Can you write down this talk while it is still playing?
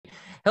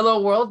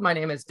Hello, world. My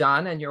name is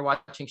Don, and you're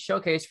watching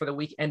Showcase for the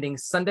week ending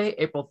Sunday,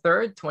 April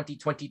 3rd,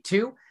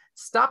 2022.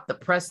 Stop the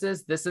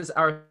presses. This is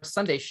our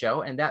Sunday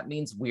show, and that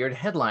means weird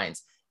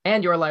headlines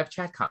and your live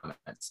chat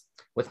comments.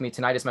 With me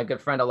tonight is my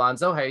good friend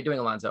Alonzo. How are you doing,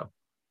 Alonzo?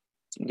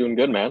 I'm doing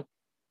good, man.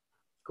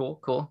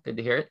 Cool. Good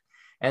to hear it.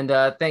 And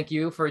thank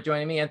you for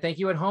joining me, and thank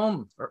you at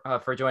home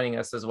for joining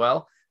us as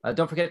well.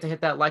 Don't forget to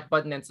hit that like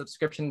button and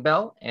subscription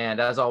bell. And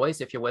as always,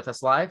 if you're with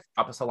us live,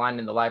 drop us a line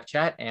in the live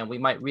chat, and we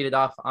might read it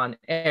off on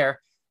air.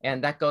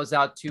 And that goes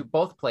out to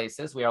both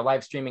places. We are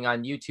live streaming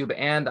on YouTube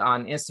and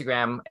on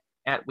Instagram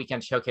at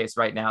Weekend Showcase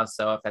right now.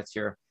 So if that's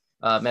your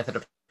method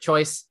of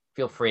choice,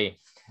 feel free.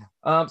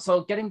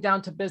 So getting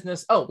down to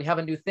business. Oh, we have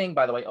a new thing,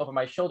 by the way, over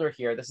my shoulder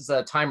here. This is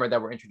a timer that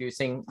we're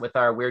introducing with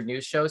our weird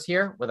news shows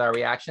here with our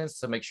reactions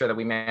to make sure that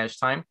we manage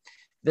time.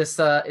 This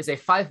is a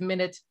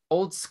 5-minute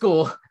old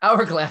school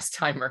hourglass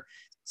timer.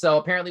 So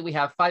apparently we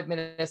have 5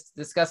 minutes to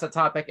discuss a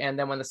topic. And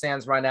then when the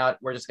sands run out,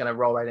 we're just going to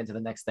roll right into the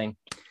next thing.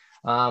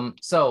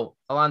 So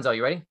Alonzo,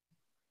 you ready?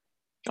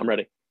 I'm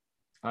ready.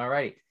 All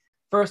righty.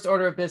 First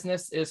order of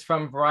business is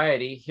from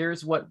Variety.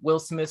 Here's what Will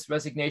Smith's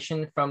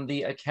resignation from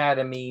the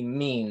Academy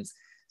means.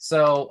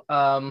 So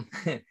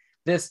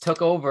this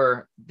took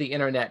over the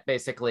internet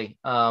basically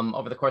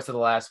over the course of the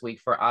last week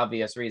for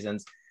obvious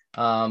reasons.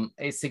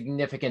 A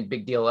significant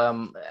big deal.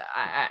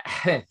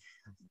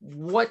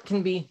 What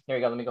can be, here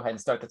we go. Let me go ahead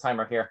and start the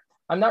timer here.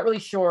 I'm not really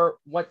sure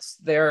what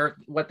there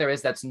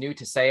is that's new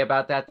to say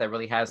about that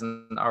really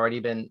hasn't already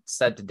been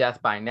said to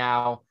death by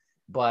now.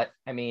 But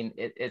I mean,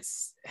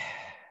 this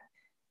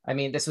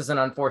was an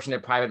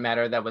unfortunate private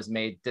matter that was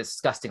made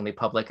disgustingly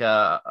public.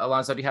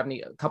 Alonso, do you have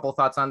a couple of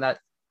thoughts on that?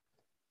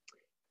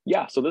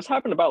 Yeah, so this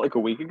happened about like a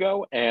week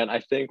ago, and I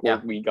think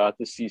what we got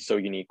to see so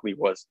uniquely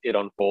was it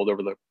unfold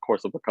over the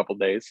course of a couple of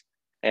days.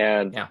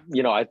 And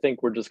I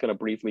think we're just going to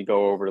briefly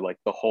go over like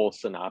the whole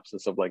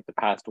synopsis of like the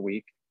past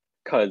week,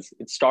 because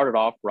it started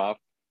off rough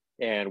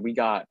and we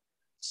got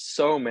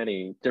so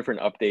many different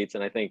updates.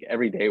 And I think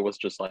every day was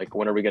just like,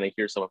 when are we going to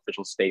hear some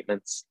official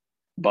statements?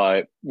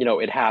 But,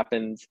 it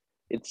happened.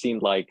 It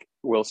seemed like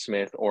Will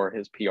Smith or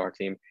his PR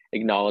team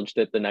acknowledged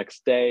it the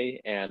next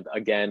day and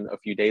again a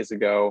few days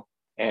ago.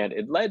 And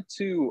it led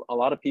to a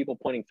lot of people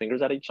pointing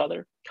fingers at each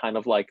other, kind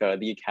of like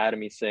the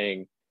Academy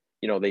saying,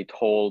 they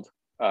told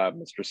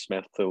Mr.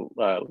 Smith to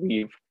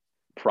leave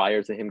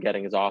prior to him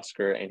getting his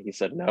Oscar, and he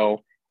said no.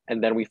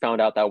 And then we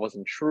found out that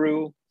wasn't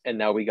true. And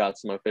now we got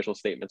some official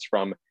statements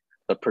from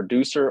the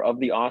producer of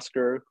the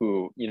Oscar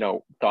who,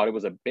 thought it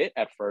was a bit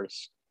at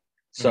first.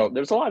 So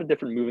there's a lot of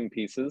different moving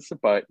pieces,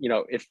 but,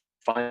 it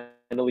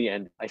finally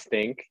ended, I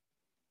think,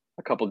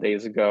 a couple of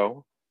days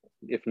ago,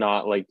 if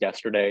not like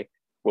yesterday,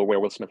 where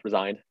Will Smith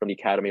resigned from the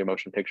Academy of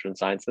Motion Picture and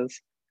Sciences.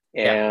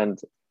 And,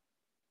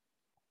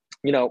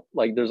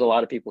 like there's a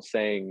lot of people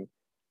saying,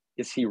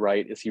 is he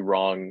right? Is he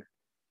wrong?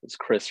 Is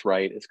Chris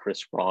right? Is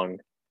Chris wrong?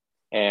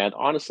 And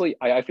honestly,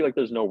 I feel like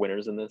there's no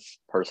winners in this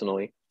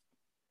personally.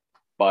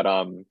 But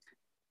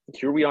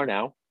here we are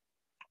now.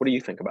 What do you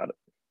think about it?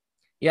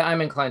 Yeah,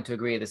 I'm inclined to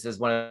agree. This is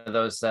one of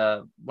those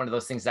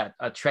things that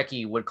a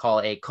Trekkie would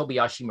call a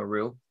Kobayashi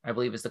Maru, I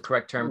believe is the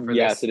correct term for this.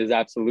 Yes, it is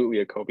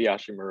absolutely a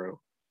Kobayashi Maru.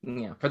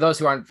 Yeah, for those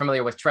who aren't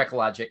familiar with Trek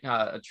logic,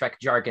 Trek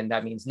jargon,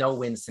 that means no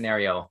win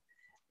scenario.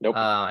 Nope.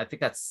 I think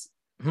that's.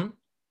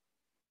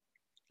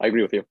 I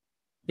agree with you.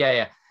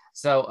 Yeah.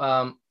 So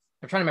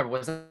I'm trying to remember,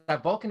 was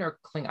that Vulcan or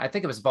Klingon? I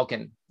think it was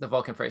Vulcan. The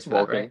Vulcan phrase for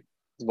Vulcan. that, right?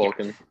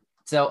 Vulcan. Yeah.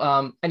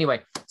 So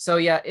anyway, so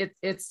yeah,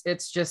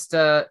 it's just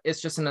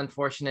an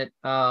unfortunate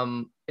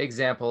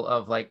example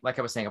of like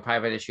I was saying, a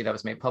private issue that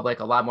was made public.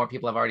 A lot more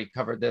people have already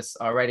covered this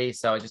already,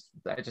 so I just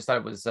thought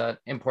it was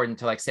important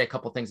to like say a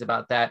couple things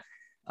about that.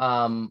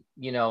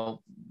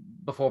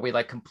 Before we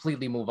like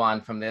completely move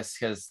on from this,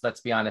 because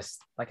let's be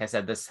honest, like I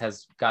said, this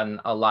has gotten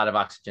a lot of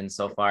oxygen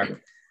so far.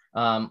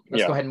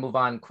 Let's go ahead and move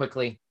on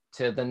quickly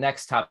to the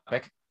next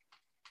topic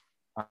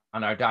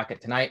on our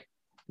docket tonight,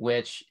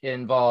 which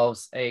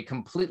involves a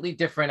completely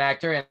different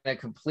actor and a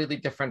completely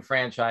different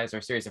franchise,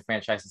 or series of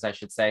franchises, I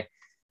should say.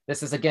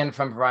 This is again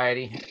from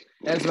Variety.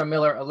 Ezra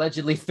Miller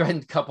allegedly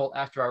threatened couple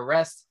after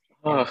arrest.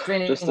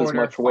 Just as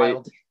much weight.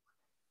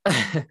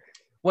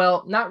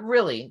 Well, not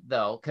really,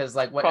 though, because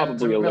like what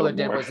Ezra Miller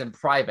did was in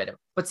private.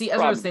 But see,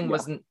 Ezra's thing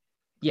wasn't.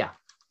 Yeah.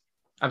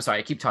 I'm sorry,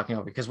 I keep talking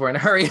over because we're in a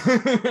hurry.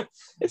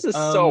 This is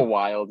so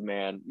wild,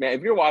 man. Man,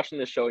 if you're watching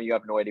this show and you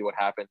have no idea what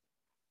happened,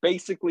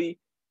 basically,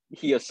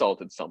 he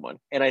assaulted someone.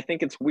 And I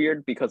think it's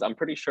weird because I'm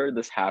pretty sure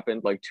this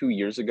happened like 2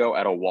 years ago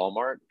at a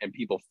Walmart and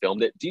people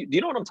filmed it. Do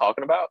you know what I'm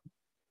talking about?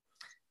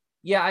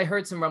 Yeah, I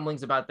heard some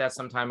rumblings about that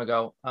some time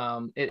ago.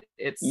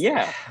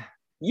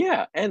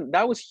 Yeah, and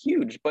that was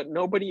huge, but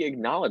nobody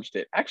acknowledged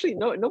it. Actually,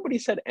 nobody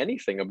said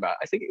anything about it.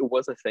 I think it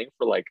was a thing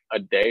for like a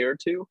day or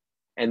two,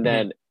 and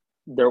then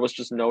there was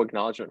just no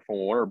acknowledgement from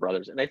Warner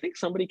Brothers. And I think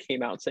somebody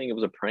came out saying it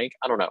was a prank.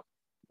 I don't know.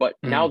 But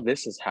now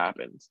this has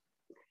happened.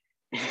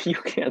 You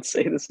can't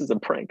say this is a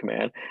prank,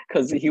 man,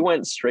 because he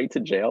went straight to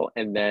jail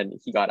and then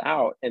he got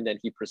out and then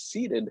he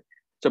proceeded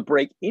to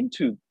break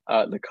into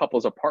the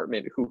couple's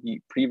apartment who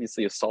he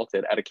previously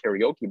assaulted at a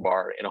karaoke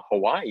bar in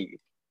Hawaii.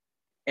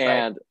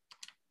 and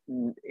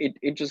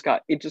it just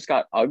got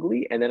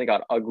ugly, and then it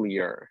got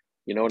uglier.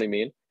 You know what I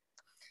mean?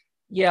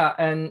 Yeah,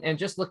 and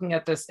just looking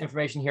at this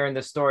information here in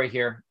this story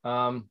here,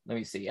 let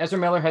me see. Ezra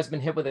Miller has been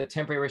hit with a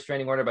temporary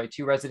restraining order by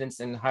 2 residents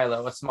in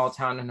Hilo, a small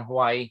town in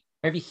Hawaii,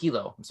 maybe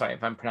Hilo, I'm sorry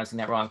if I'm pronouncing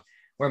that wrong,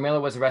 where Miller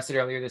was arrested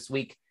earlier this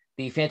week.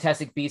 The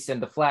Fantastic Beasts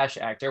and the Flash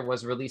actor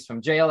was released from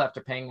jail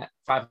after paying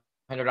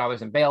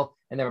 $500 in bail,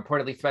 and then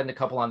reportedly threatened a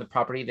couple on the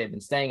property they've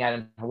been staying at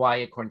in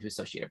Hawaii, according to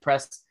Associated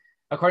Press.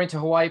 According to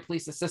Hawaii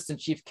Police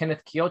Assistant Chief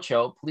Kenneth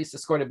Kyocho, police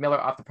escorted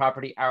Miller off the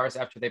property hours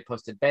after they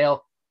posted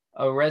bail.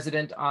 A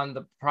resident on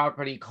the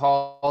property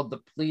called the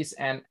police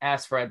and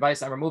asked for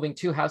advice on removing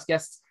 2 house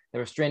guests. The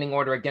restraining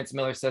order against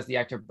Miller says the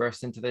actor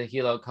burst into the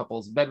Hilo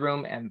couple's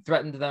bedroom and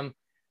threatened them.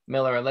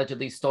 Miller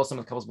allegedly stole some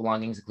of the couple's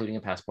belongings, including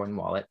a passport and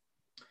wallet.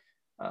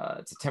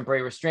 It's a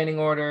temporary restraining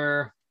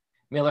order.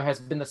 Miller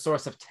has been the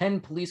source of 10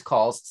 police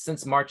calls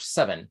since March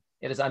 7.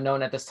 It is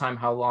unknown at this time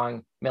how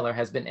long Miller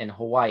has been in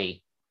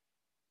Hawaii.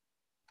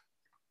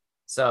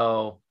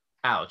 So,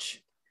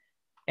 ouch.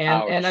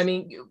 And I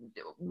mean,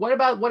 what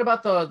about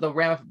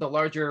the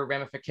larger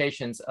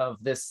ramifications of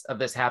this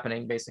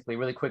happening? Basically,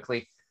 really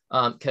quickly,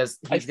 because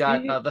he's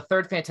got the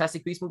 3rd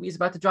Fantastic Beasts movie is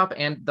about to drop,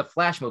 and the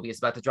Flash movie is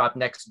about to drop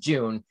next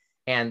June,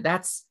 and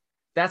that's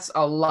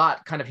a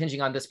lot kind of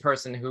hinging on this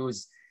person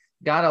who's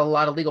got a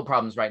lot of legal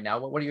problems right now.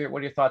 What are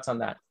your thoughts on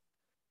that?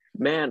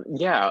 Man,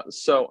 yeah.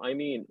 So I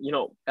mean,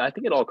 I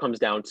think it all comes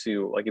down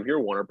to, like, if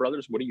you're Warner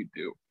Brothers, what do you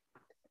do?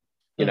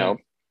 You know.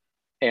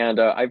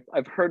 And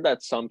I've heard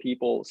that some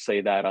people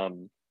say that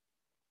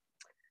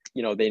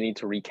they need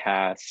to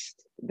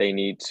recast. They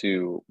need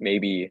to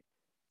maybe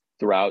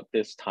throughout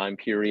this time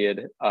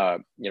period,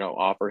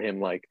 offer him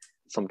like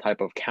some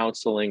type of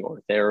counseling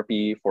or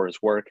therapy for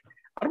his work.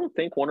 I don't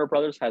think Warner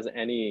Brothers has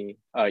any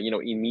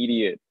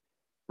immediate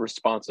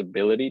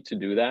responsibility to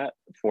do that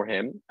for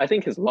him. I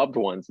think his loved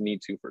ones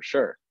need to, for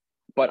sure.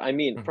 But I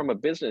mean, from a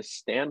business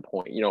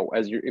standpoint,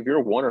 if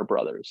you're Warner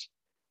Brothers,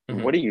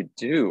 what do you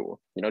do?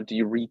 Do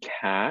you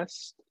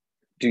recast?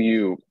 Do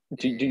you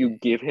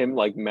give him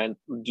like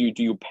do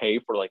you pay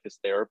for like his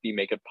therapy,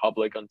 make it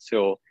public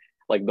until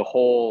like the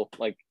whole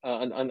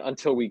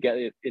until we get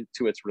it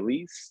into its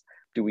release?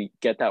 Do we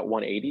get that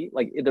 180?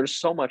 Like, there's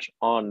so much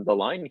on the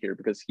line here,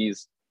 because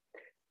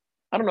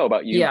I don't know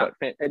about you, but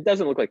it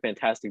doesn't look like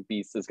Fantastic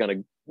Beasts is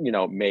gonna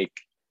make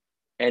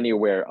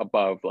anywhere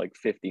above like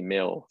 50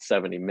 mil,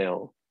 70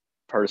 mil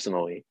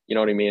personally. You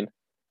know what I mean?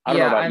 I don't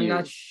know about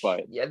you,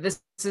 but yeah, this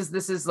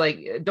is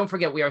like, don't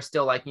forget, we are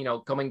still like,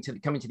 coming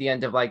to the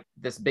end of like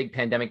this big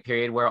pandemic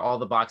period where all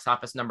the box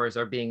office numbers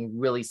are being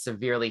really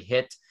severely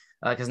hit,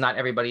 because not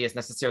everybody is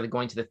necessarily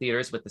going to the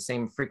theaters with the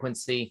same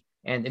frequency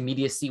and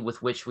immediacy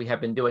with which we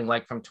have been doing,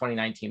 like from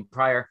 2019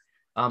 prior.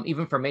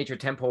 Even for major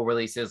tentpole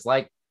releases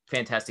like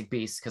Fantastic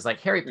Beasts, because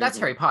like that's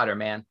Harry Potter,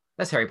 man.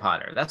 That's Harry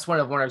Potter. That's one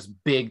of Warner's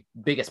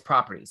biggest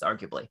properties,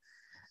 arguably.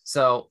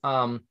 So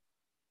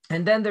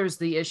and then there's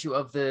the issue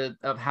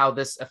of how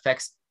this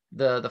affects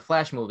the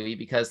Flash movie,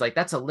 because like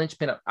that's a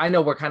linchpin. I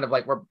know we're kind of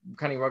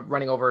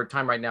running over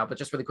time right now, but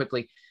just really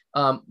quickly,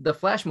 the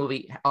Flash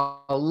movie,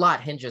 a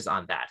lot hinges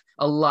on that.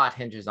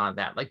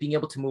 Like being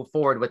able to move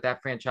forward with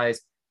that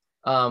franchise.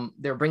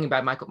 They're bringing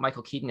back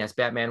Michael Keaton as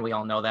Batman. We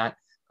all know that.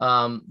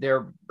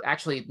 They're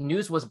actually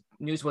news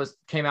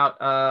came out.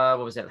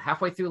 What was it?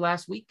 Halfway through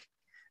last week,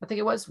 I think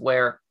it was,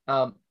 where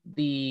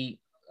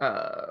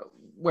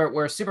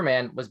where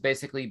Superman was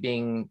basically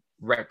being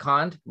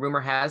retconned. Rumor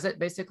has it,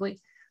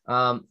 basically,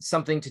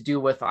 something to do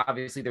with,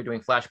 obviously they're doing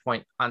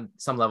Flashpoint on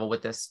some level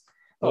with this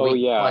movie. Oh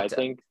yeah, but, I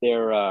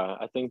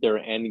think their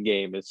end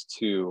game is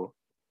to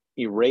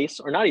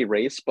not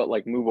erase,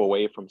 but move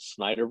away from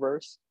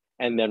Snyderverse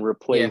and then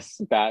replace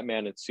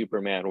Batman and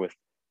Superman with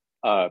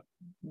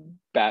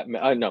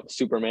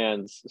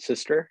Superman's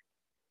sister,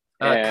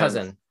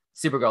 cousin,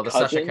 Supergirl, the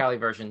Sasha Calle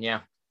version.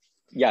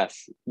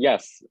 Yes, yeah,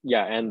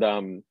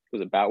 and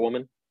was it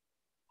Batwoman?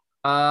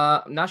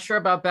 I'm not sure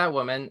about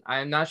Batwoman.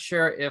 I'm not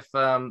sure if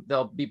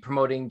they'll be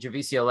promoting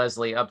Javicia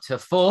Leslie up to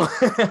full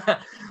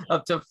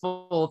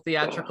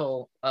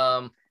theatrical.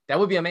 That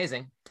would be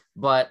amazing,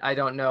 but I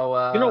don't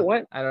know. You know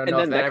what? I don't know.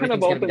 And then that kind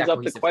of opens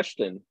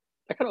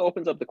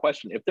up the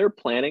question. If they're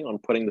planning on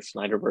putting the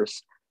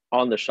Snyderverse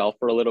on the shelf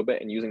for a little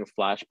bit and using a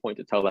Flashpoint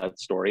to tell that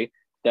story,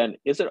 then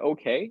is it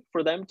okay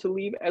for them to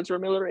leave Ezra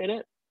Miller in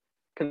it?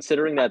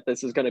 Considering that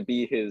this is going to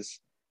be his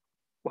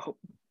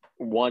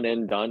one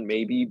and done,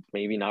 maybe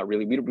not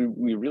really.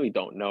 We really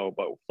don't know,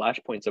 but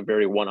Flashpoint's a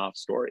very one-off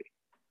story.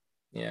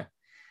 Yeah,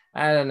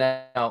 I don't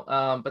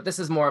know. But this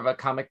is more of a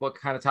comic book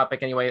kind of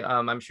topic anyway.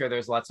 I'm sure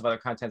there's lots of other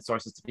content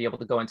sources to be able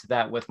to go into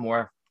that with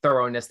more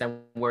thoroughness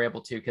than we're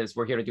able to, because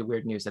we're here to do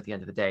weird news at the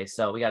end of the day.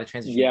 So we got to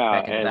transition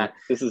back into that.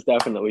 This is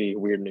definitely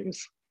weird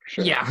news.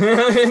 Sure.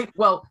 Yeah.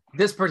 Well,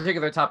 this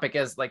particular topic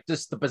is like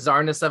just the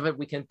bizarreness of it.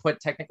 We can put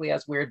technically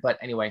as weird, but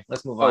anyway,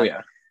 let's move on. Oh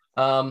yeah.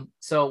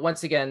 So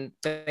once again,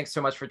 thanks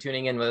so much for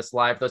tuning in with us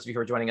live. Those of you who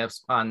are joining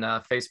us on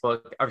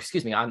Facebook, or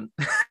excuse me, on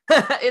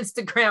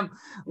Instagram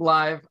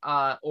live,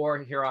 or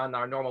here on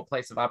our normal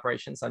place of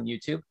operations on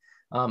YouTube.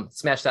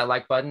 smash that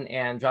like button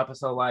and drop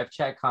us a live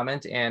chat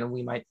comment, and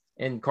we might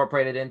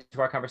incorporate it into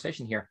our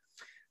conversation here.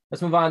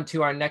 Let's move on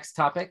to our next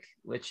topic,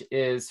 which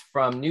is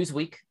from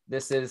Newsweek.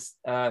 This is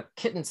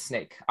Kitten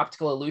Snake,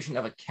 optical illusion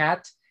of a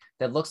cat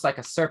that looks like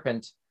a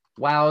serpent,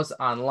 wows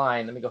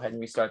online. Let me go ahead and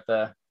restart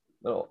the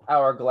little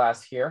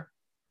hourglass here.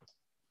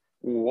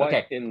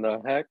 What in the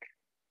heck?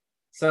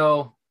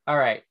 So, all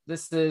right,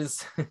 this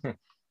is,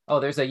 oh,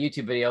 there's a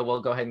YouTube video.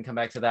 We'll go ahead and come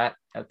back to that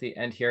at the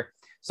end here.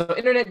 So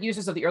internet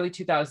users of the early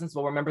 2000s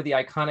will remember the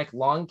iconic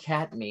long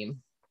cat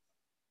meme.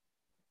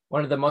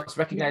 One of the most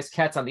recognized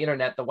cats on the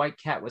internet, the white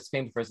cat was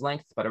famed for his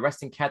length, but a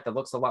resting cat that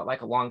looks a lot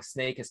like a long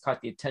snake has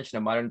caught the attention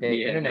of modern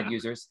day internet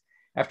users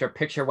after a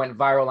picture went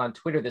viral on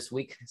Twitter this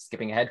week,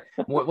 skipping ahead,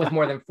 with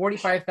more than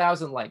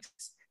 45,000 likes.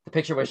 The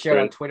picture was shared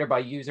on Twitter by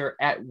user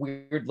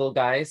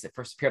 @WeirdLittleGuys. It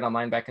first appeared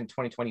online back in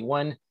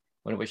 2021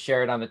 when it was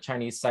shared on the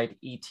Chinese site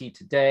ET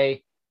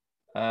Today.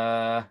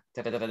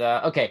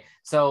 Okay,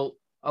 so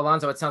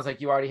Alonzo, it sounds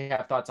like you already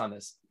have thoughts on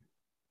this.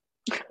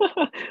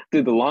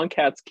 Dude, the long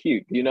cat's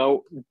cute. Do you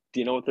know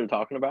what they're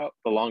talking about?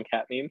 The long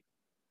cat meme?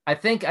 I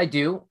think I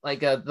do. Like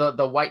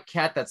the white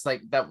cat that's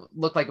like, that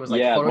looked like it was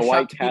like Photoshopped the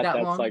white cat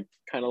that's long. Like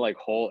kind of like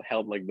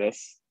held like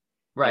this.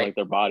 Right. And, like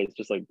their body's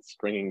just like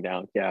stringing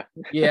down. Yeah.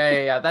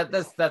 Yeah.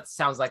 That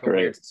sounds like a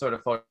weird sort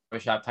of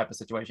Photoshop type of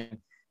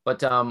situation.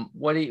 But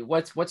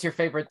what's your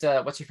favorite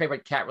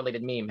cat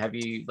related meme? Have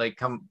you like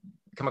come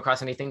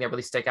across anything that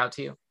really stick out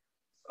to you?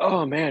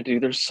 Oh man,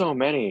 dude, there's so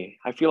many.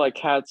 I feel like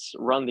cats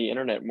run the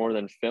internet more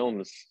than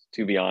films,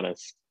 to be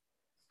honest.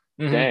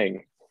 Mm-hmm.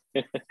 Dang.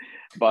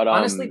 But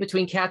honestly,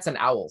 between cats and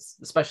owls,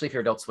 especially if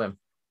you're Adult Swim.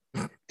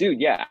 Dude,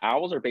 yeah,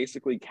 owls are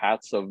basically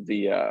cats of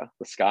the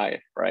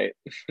sky, right?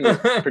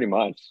 Pretty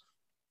much.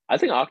 I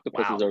think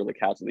octopuses are the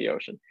cats of the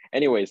ocean.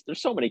 Anyways,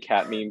 there's so many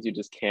cat memes you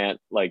just can't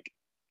like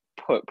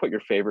put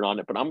your favorite on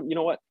it. But you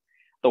know what?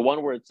 The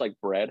one where it's like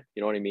bread,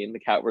 you know what I mean? The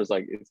cat was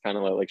like, it's kind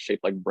of like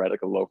shaped like bread,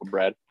 like a loaf of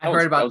bread. I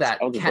heard about that.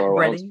 That was adorable.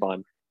 That was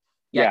fun.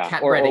 Yeah,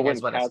 cat breading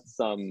is what cats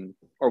or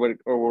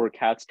where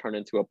cats turn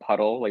into a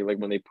puddle, like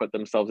when they put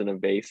themselves in a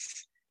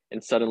vase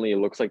and suddenly it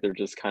looks like they're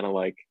just kind of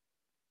like,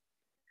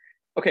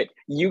 okay,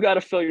 you got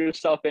to fill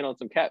yourself in on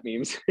some cat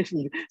memes.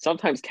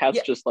 Sometimes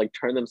cats just like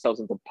turn themselves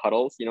into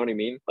puddles, you know what I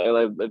mean?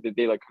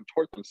 They like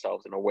contort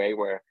themselves in a way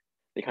where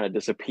they kind of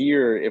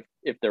disappear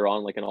if they're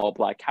on like an all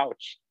black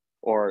couch.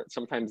 Or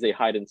sometimes they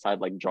hide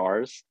inside like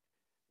jars.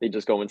 They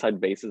just go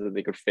inside vases that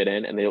they could fit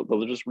in, and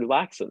they'll just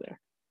relax in there.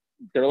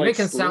 They're like, make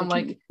them sound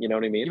like, you know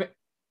what I mean?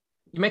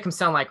 You make them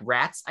sound like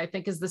rats. I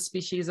think is the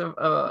species of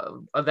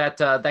that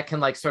that can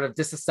like sort of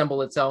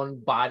disassemble its own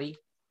body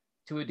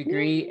to a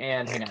degree.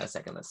 And hang on a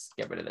second, let's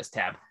get rid of this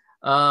tab.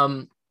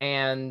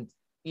 And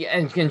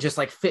can just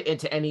like fit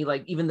into any,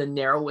 like even the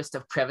narrowest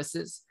of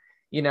crevices.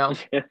 You know?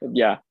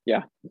 Yeah.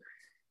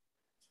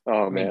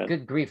 Oh man,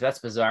 good grief, that's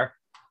bizarre.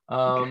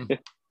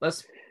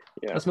 Let's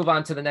move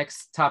on to the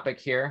next topic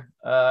here.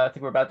 I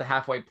think we're about the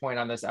halfway point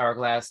on this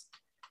hourglass.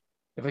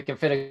 If we can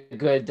fit a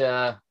good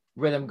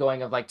rhythm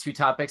going of like 2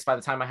 topics by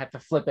the time I have to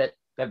flip it,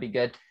 that'd be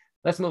good.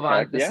 Let's move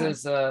on. This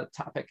is a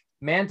topic.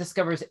 Man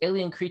discovers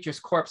alien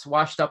creature's corpse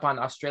washed up on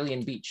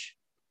Australian beach.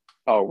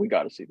 Oh, we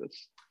got to see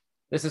this.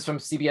 This is from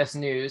CBS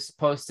News,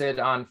 posted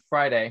on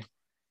Friday.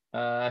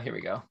 Here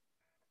we go.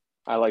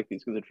 I like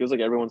these because it feels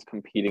like everyone's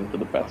competing for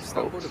the best. I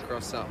stumbled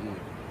across something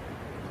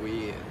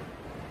weird.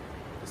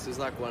 This is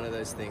like one of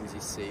those things you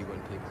see when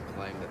people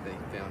claim that they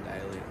found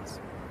aliens.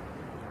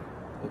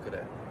 Look at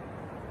it.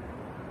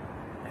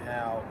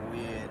 How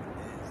weird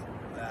is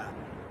that?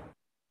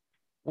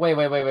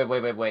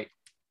 Wait.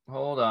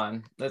 Hold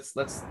on. Let's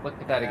look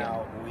at that again.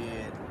 How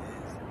weird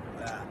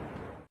is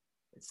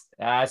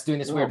that? It's doing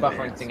this weird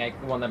buffering thing. It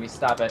won't let me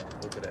stop it.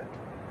 Look at it.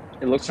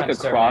 It looks like a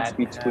cross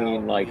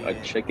between like a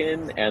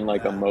chicken and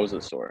like a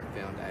mosasaur.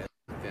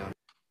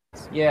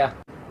 Yeah.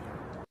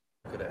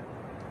 Look at it.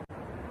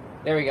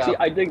 There we go. See,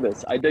 I dig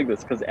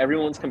this because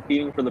everyone's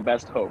competing for the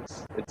best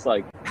hoax. It's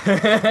like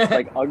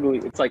ugly.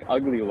 It's like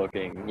ugly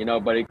looking, you know,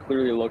 but it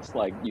clearly looks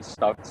like you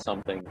stuffed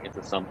something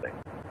into something.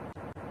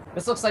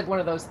 This looks like one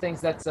of those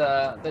things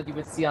that you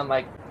would see on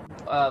like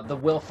the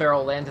Will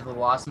Ferrell Land of the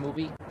Lost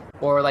movie,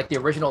 or like the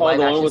original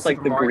live action. The one with Super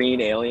like the Mario.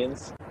 Green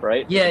aliens,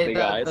 right? Yeah,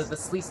 the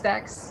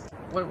Sleestaks.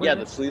 The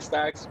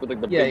Sleestaks with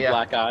like the big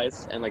black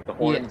eyes and like the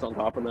horns on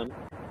top of them.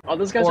 Oh,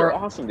 those guys are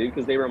awesome, dude,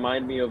 because they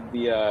remind me of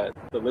the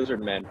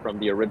lizard men from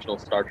the original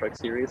Star Trek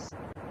series.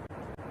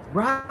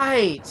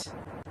 Right.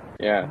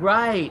 Yeah.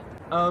 Right.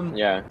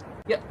 Yeah.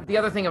 Yeah. The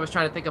other thing I was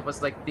trying to think of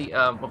was like the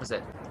what was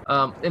it?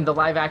 In the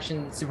live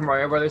action Super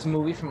Mario Brothers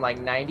movie from like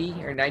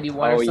 90 or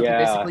 91 or something.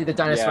 Yeah. Basically the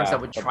dinosaurs that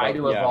would try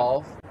to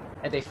evolve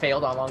and they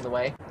failed along the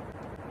way.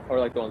 Or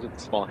like the ones with the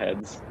small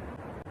heads.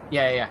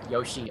 Yeah.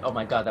 Yoshi. Oh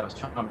my god, that was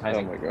traumatizing.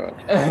 Oh my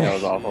god. That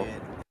was awful.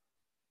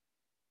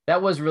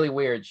 That was really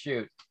weird.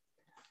 Shoot.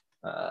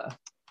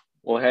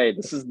 Well, hey,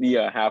 this is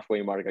the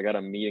halfway mark. I got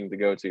a meeting to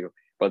go to,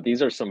 but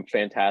these are some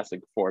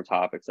fantastic 4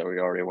 topics that we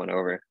already went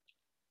over.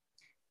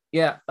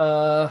 Yeah.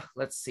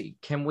 Let's see.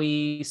 Can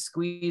we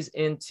squeeze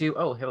into?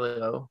 Oh,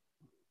 hello.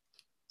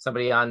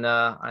 Somebody on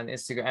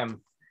Instagram.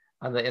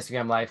 on the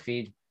Instagram live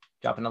feed,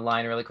 dropping a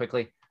line really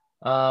quickly.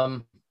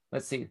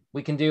 Let's see.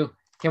 We can do.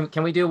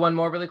 Can we do one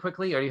more really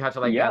quickly, or do you have to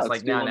like ask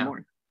like now?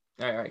 More.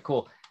 All right,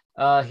 cool.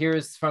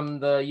 Here's from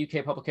the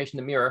UK publication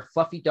The Mirror.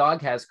 Fluffy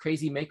dog has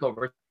crazy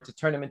makeover to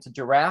turn him into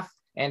giraffe,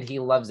 and he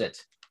loves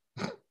it.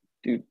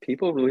 Dude,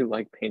 people really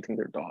like painting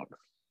their dogs.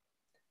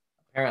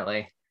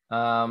 Apparently.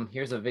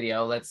 Here's a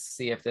video. Let's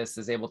see if this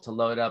is able to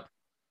load up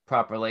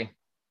properly.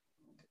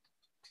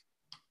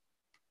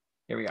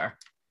 Here we are.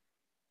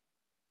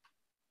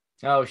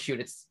 Oh shoot!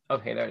 It's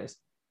okay. There it is.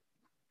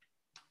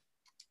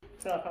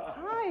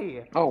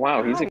 Hi. Oh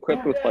wow, he's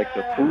equipped with like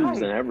the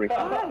hooves and everything.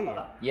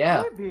 Hi.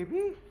 Yeah. Hi,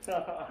 baby.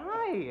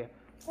 Hi.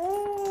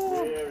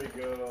 Oh. There we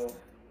go.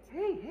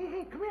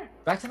 Hey, come here.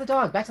 Back to the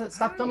dog. Back to the,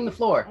 stop filming the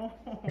floor.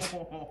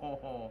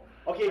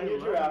 Okay,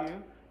 new giraffe.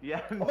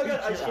 Yeah. Oh my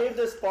god, I shaved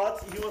the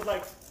spots. He was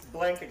like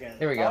blank again.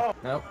 There we go.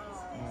 Nope.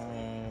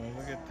 Oh,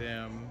 look at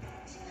them.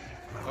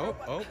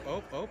 Oh.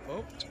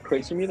 It's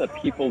crazy to me that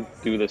people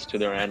do this to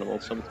their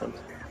animals sometimes.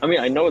 I mean,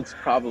 I know it's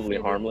probably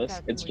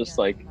harmless. It's just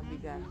like,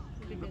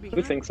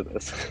 who thinks of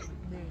this?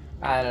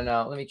 I don't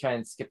know. Let me try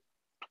and skip.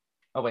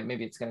 Oh, wait,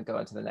 maybe it's going to go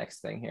into the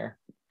next thing here.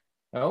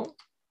 Oh.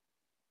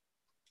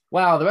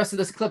 Wow, the rest of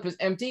this clip is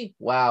empty.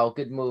 Wow,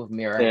 good move,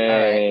 Mirror.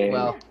 Dang.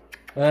 All right,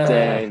 well.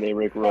 Dang, they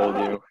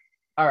rickrolled you.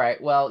 All right,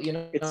 well, you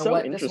know it's so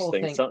what? interesting. This whole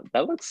thing... So,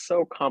 that looks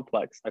so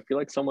complex. I feel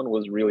like someone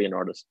was really an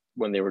artist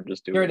when they were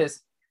just doing it.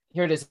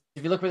 Here it is.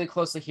 If you look really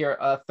closely here,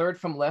 third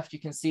from left, you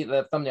can see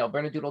the thumbnail.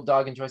 Bernedoodle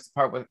dog enjoys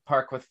the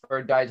park with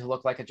fur dyed to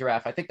look like a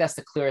giraffe. I think that's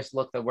the clearest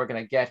look that we're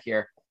going to get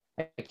here.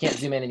 I can't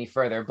zoom in any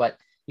further, but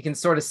you can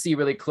sort of see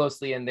really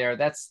closely in there.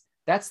 That's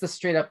the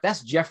straight up,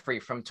 that's Jeffrey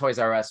from Toys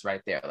R Us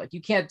right there. Like,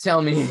 you can't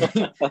tell me.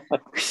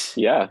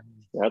 Yeah,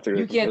 that's a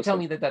you can't tell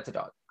me that that's a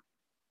dog.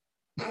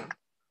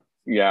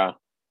 Yeah.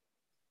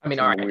 I mean,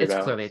 all right, it's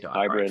clearly a dog.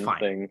 Hybrid right,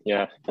 thing,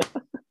 yeah.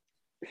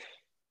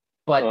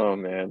 But oh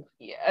man,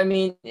 I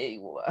mean,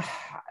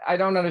 I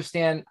don't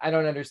understand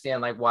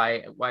like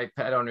why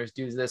pet owners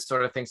do this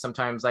sort of thing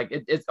sometimes. Like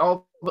it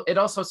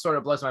also sort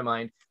of blows my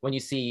mind when you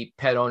see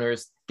pet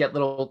owners get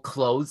little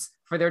clothes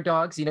for their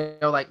dogs, you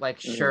know, like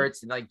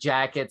shirts and like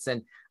jackets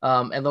and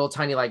little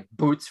tiny like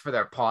boots for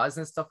their paws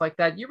and stuff like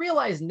that. You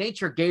realize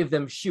nature gave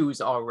them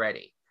shoes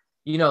already.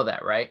 You know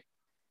that, right?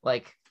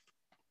 Like,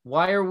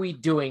 why are we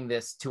doing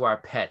this to our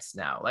pets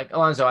now? Like,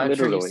 Alonzo, I'm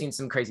sure you've seen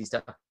some crazy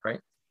stuff, right?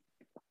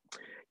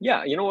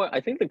 Yeah, you know what?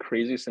 I think the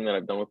craziest thing that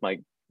I've done with my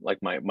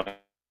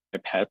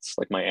pets,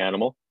 like my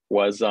animal,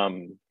 was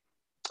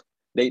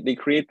they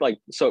create like,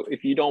 so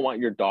if you don't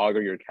want your dog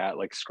or your cat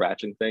like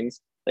scratching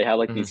things, they have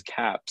like these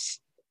caps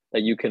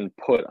that you can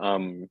put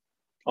on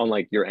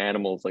like your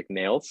animal's like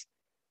nails,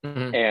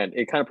 and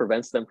it kind of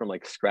prevents them from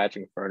like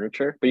scratching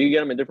furniture. But you get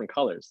them in different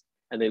colors,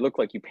 and they look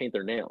like you paint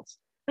their nails.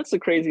 That's the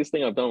craziest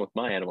thing I've done with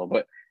my animal.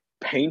 But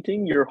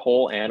painting your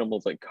whole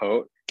animal's like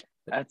coat,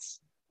 that's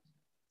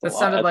a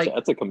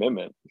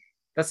commitment.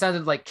 That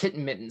sounded like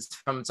Kitten Mittens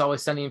from It's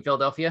Always Sunny in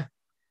Philadelphia.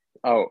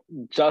 Oh,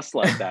 just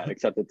like that,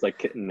 except it's like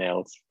kitten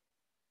nails.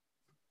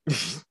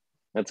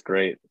 That's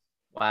great.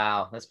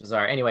 Wow, that's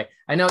bizarre. Anyway,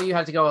 I know you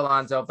have to go,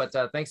 Alonzo, but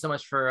thanks so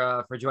much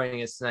for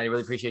joining us tonight. I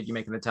really appreciate you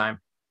making the time.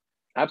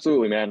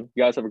 Absolutely, man.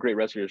 You guys have a great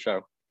rest of your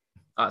show.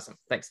 Awesome.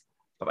 Thanks.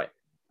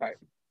 Bye-bye.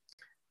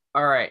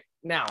 All right.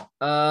 Now,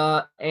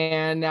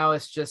 and now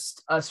it's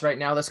just us right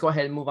now. Let's go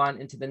ahead and move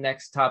on into the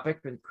next topic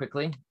really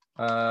quickly.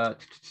 I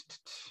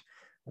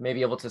may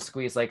be able to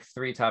squeeze like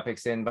 3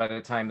 topics in by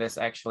the time this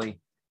actually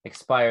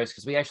expires,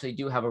 because we actually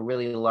do have a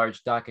really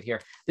large docket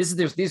here. These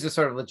are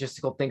sort of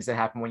logistical things that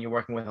happen when you're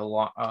working with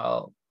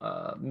a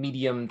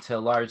medium to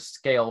large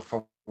scale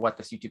for what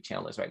this YouTube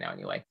channel is right now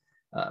anyway.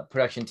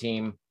 Production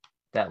team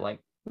that like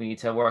we need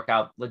to work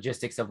out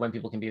logistics of when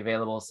people can be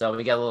available. So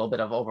we get a little bit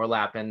of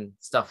overlap and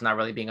stuff not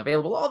really being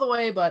available all the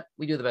way, but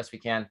we do the best we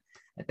can.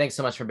 And thanks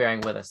so much for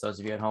bearing with us, those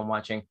of you at home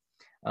watching.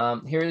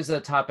 Here's a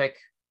topic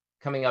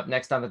coming up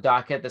next on the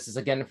docket. This is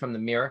again from The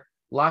Mirror.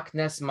 Loch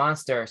Ness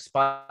Monster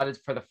spotted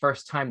for the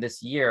first time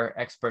this year,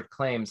 expert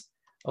claims.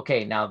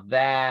 Okay, now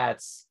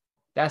that's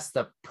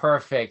the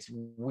perfect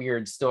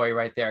weird story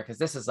right there, because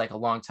this is like a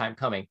long time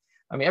coming.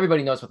 I mean,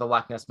 everybody knows what the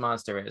Loch Ness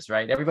Monster is,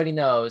 right? Everybody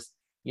knows,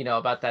 you know,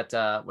 about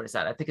that, what is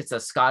that? I think it's a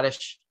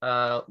Scottish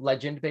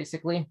legend,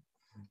 basically.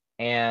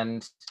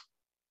 And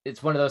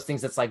it's one of those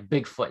things that's like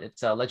Bigfoot.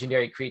 It's a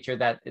legendary creature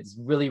that is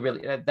really,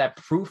 that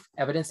proof,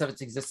 evidence of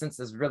its existence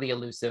is really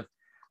elusive.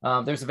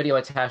 There's a video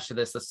attached to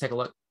this. Let's take a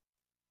look.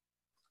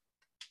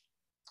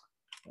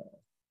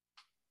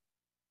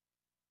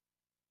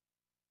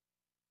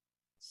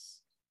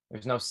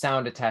 There's no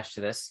sound attached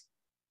to this.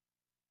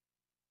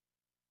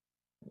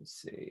 Let's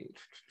see.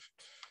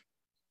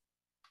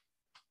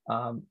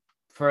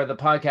 For the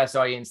podcast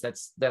audience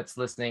that's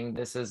listening,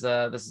 this is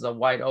a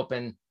wide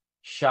open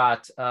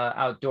shot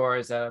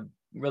outdoors, a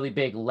really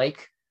big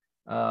lake,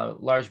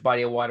 large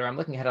body of water. I'm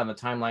looking ahead on the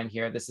timeline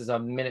here. This is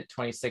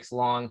 1:26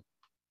 long.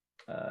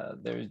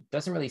 There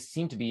doesn't really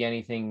seem to be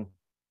anything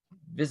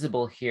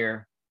visible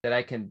here that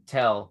I can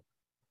tell.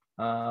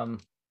 Not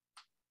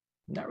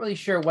really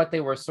sure what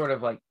they were sort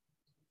of like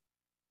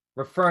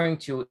referring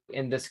to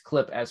in this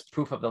clip as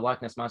proof of the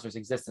Loch Ness Monster's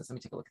existence. Let me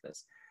take a look at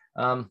this.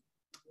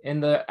 In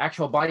the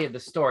actual body of the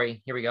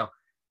story, here we go.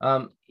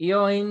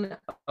 Eoin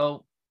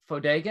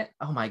O'Fodagan.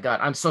 Oh my God,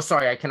 I'm so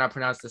sorry, I cannot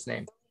pronounce this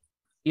name.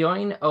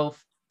 Eoin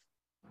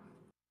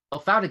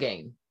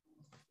O'Fodagan.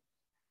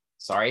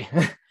 Sorry.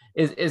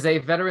 is a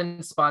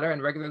veteran spotter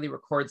and regularly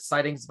records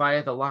sightings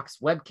via the Loch's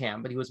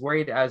webcam, but he was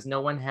worried as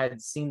no one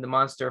had seen the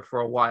monster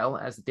for a while,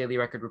 as the Daily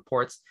Record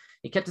reports.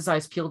 He kept his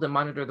eyes peeled and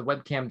monitored the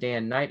webcam day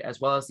and night,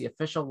 as well as the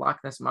official Loch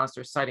Ness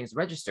Monster sightings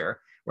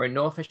register, where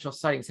no official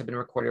sightings have been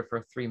recorded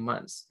for 3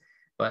 months.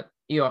 But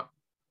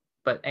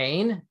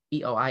Eoin,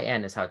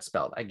 E-O-I-N is how it's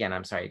spelled. Again,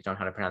 I'm sorry, I don't know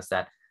how to pronounce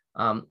that.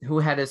 Who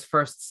had his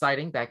first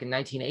sighting back in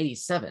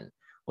 1987,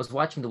 was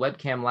watching the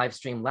webcam live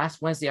stream last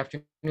Wednesday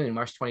afternoon,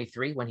 March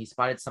 23, when he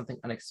spotted something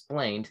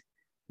unexplained.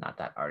 Not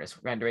that artist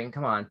rendering,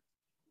 come on.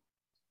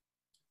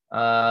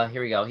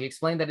 Here we go. He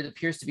explained that it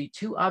appears to be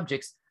 2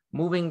 objects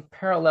moving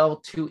parallel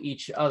to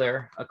each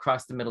other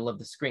across the middle of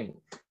the screen.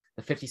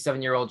 The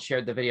 57-year-old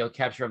shared the video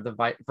capture of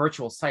the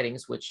virtual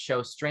sightings, which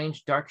show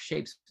strange dark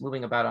shapes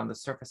moving about on the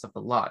surface of the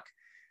loch.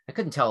 I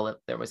couldn't tell if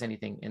there was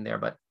anything in there,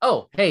 but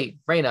oh, hey,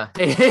 Raina,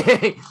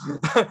 hey.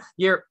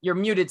 You're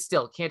muted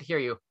still, can't hear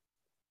you.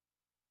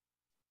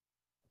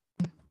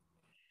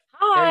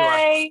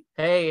 Hi.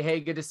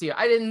 Hey, good to see you.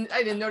 I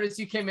didn't notice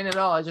you came in at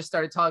all. I just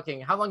started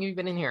talking. How long have you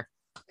been in here?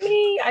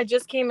 Me, I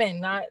just came in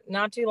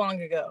not too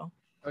long ago.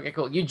 Okay,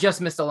 cool. You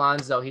just missed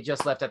Alonzo. He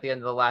just left at the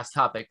end of the last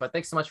topic, but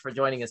thanks so much for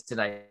joining us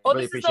tonight. Oh,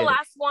 really this is the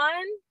last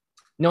one?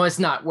 No, it's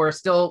not. We're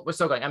still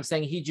going. I'm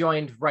saying he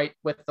joined right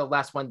with the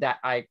last one that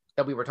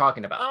we were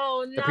talking about.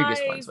 Oh, the previous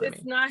ones,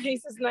 it's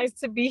nice. It's nice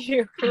to be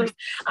here.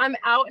 I'm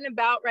out and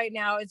about right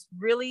now. It's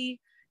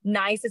really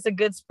nice. It's a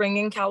good spring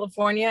in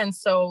California, and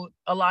so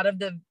a lot of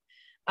the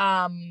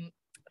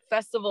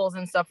festivals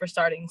and stuff are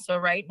starting. So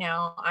right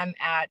now I'm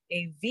at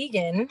a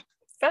vegan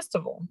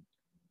festival.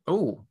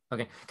 Oh,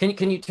 okay.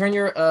 Can you turn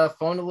your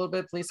phone a little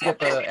bit, please, to get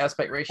the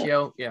aspect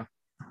ratio? Yeah,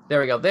 there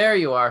we go. There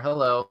you are.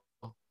 Hello,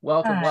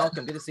 welcome.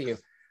 Good to see you.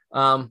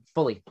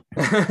 Fully.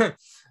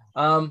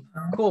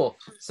 Cool.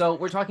 So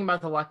we're talking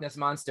about the Loch Ness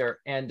Monster,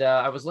 and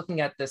I was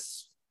looking at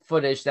this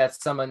footage that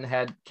someone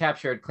had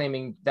captured,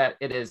 claiming that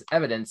it is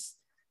evidence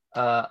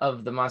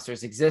of the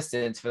monster's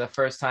existence for the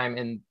first time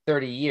in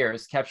 30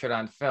 years, captured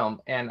on film.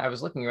 And I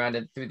was looking around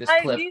and through this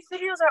clip. These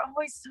videos are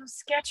always so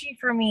sketchy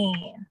for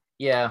me.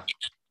 Yeah.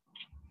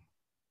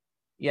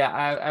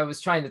 I was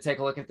trying to take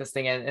a look at this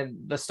thing, and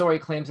the story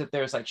claims that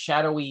there's like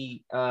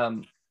shadowy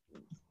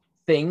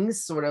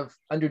things sort of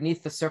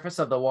underneath the surface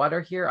of the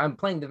water here. I'm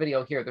playing the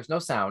video here. There's no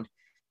sound,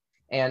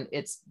 and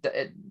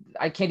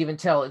I can't even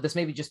tell. This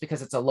may be just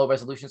because it's a low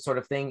resolution sort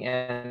of thing.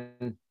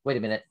 And wait a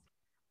minute.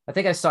 I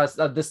think I saw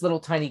this little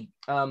tiny,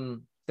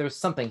 there's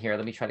something here.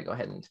 Let me try to go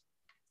ahead and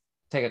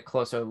take a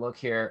closer look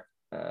here.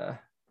 I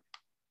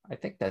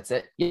think that's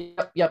it.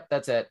 Yep,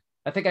 that's it.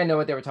 I think I know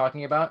what they were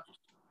talking about.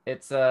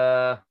 It's,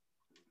 let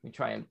me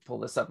try and pull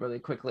this up really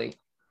quickly.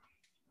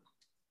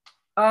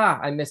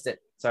 I missed it.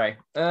 Sorry.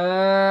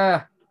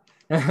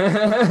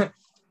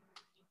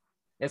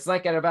 It's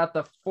like at about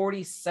the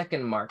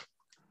 40-second mark.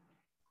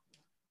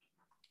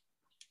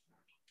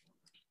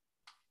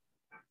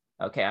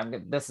 Okay,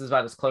 this is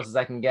about as close as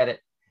I can get it.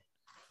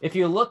 If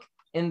you look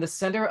in the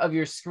center of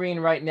your screen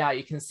right now,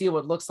 you can see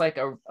what looks like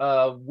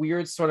a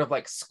weird sort of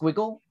like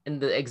squiggle in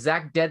the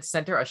exact dead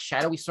center, a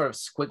shadowy sort of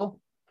squiggle.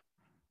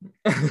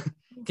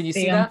 Can you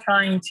see that?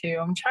 I'm trying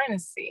to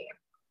see.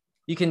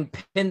 You can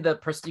pin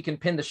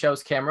the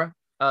show's camera,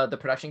 the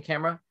production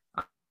camera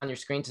on your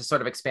screen to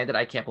sort of expand it.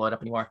 I can't blow it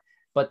up anymore.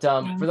 But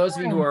for those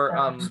of you who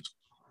are,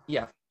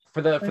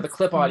 for the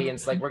clip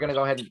audience, like we're gonna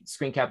go ahead and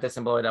screen cap this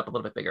and blow it up a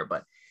little bit bigger.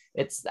 But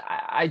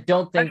I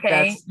don't think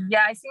that's.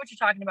 Yeah, I see what you're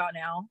talking about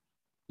now.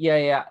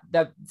 Yeah.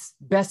 That's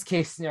best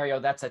case scenario.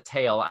 That's a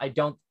tail. I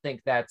don't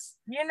think that's.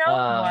 You know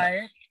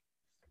what?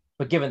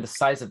 But given the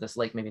size of this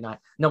lake, maybe not.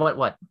 No,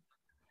 what?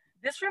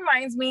 This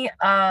reminds me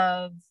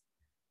of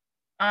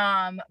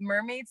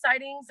mermaid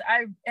sightings.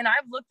 I've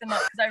looked them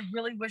up because I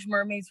really wish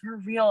mermaids were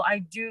real. I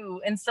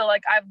do. And so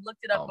like I've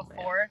looked it up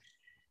before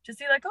to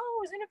see like,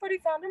 oh, has anybody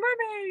found a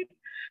mermaid?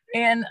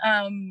 And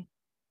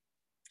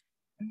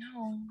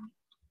no.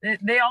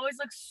 They always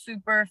look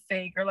super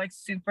fake or like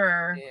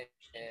super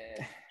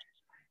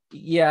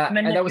and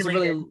that was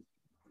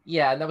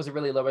a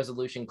really low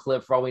resolution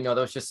clip. For all we know,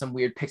 there was just some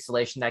weird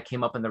pixelation that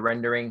came up in the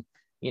rendering,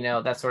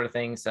 that sort of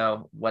thing.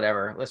 So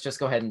whatever, let's just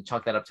go ahead and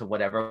chalk that up to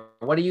whatever.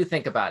 What do you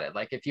think about it?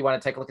 Like, if you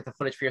want to take a look at the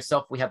footage for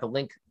yourself, we have the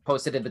link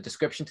posted in the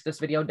description to this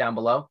video down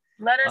below.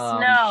 Let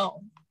us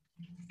know.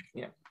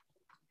 Yeah.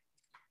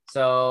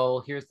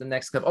 So here's the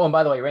next clip. Oh, and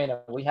by the way, Raina,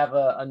 we have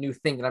a new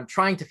thing that I'm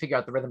trying to figure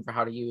out the rhythm for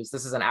how to use.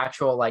 This is an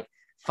actual like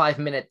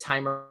 5-minute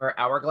timer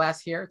hourglass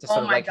here to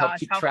sort of like help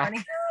keep track.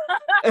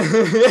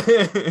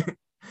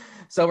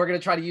 So we're going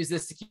to try to use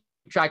this to keep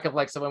track of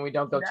like, so when we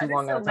don't go too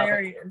long on a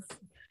topic.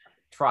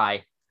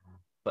 Try.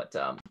 But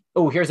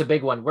here's a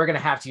big one. We're going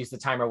to have to use the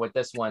timer with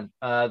this one.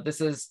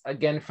 This is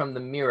again from the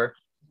Mirror.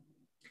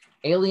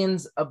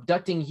 aliens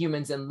abducting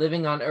humans and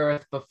living on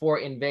Earth before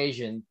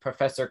invasion,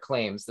 professor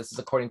claims. This is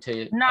according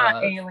to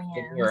not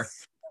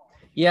aliens.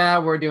 Yeah,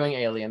 we're doing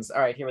aliens.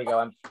 All right, here we go.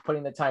 I'm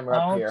putting the timer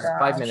up here.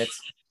 Gosh. 5 minutes.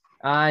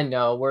 I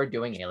know we're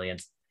doing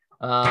aliens.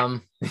 Let's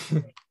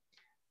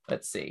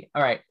see.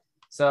 All right,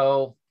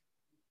 so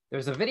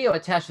there's a video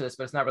attached to this,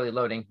 but it's not really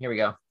loading. Here we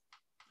go.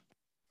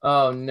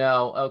 Oh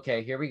no.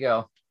 Okay, here we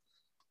go.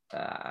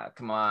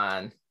 Come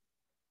on.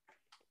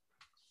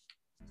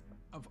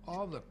 Of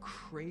all the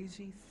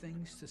crazy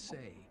things to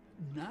say,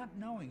 not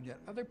knowing that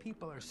other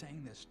people are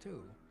saying this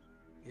too,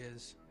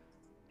 is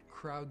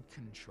crowd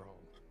control.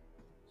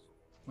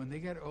 When they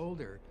get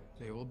older,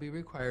 they will be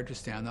required to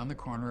stand on the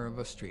corner of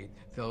a street.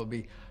 There will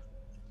be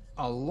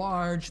a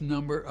large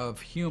number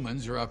of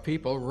humans or of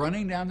people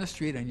running down the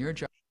street, and your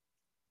job.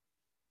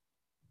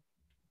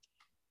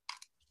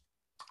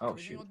 Oh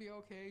shoot. Will be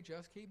okay.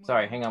 Just keep moving.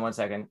 Sorry, hang on one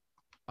second.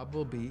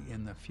 Will be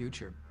in the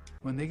future.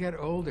 When they get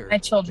older, my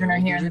children are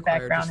here in the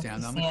background. To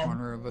stand on the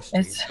corner of a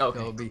street. Okay.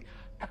 There'll be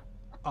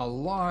a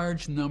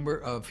large number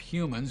of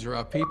humans or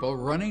of people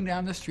running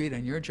down the street,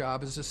 and your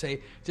job is to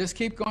say, just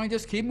keep going,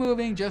 just keep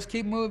moving, just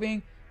keep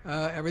moving.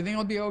 Everything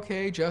will be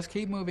okay, just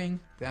keep moving.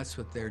 That's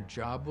what their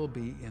job will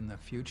be in the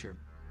future.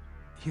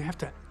 You have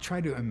to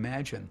try to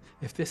imagine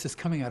if this is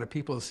coming out of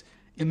people's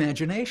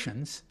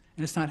imaginations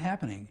and it's not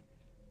happening.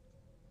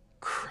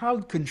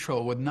 Crowd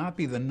control would not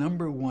be the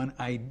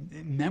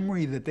 #1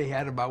 memory that they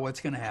had about what's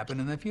going to happen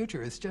in the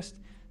future. It's just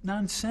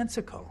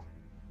nonsensical.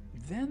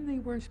 Then they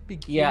were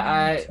beginning.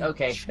 Yeah,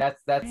 okay.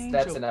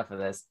 That's enough of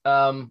this.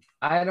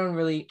 I don't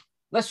really.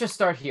 Let's just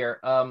start here.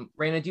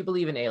 Raina, do you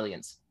believe in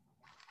aliens?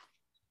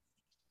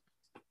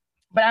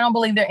 But I don't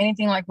believe they're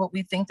anything like what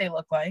we think they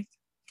look like.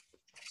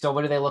 So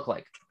what do they look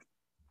like?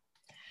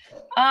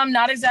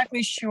 Not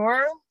exactly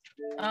sure.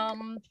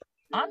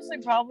 Honestly,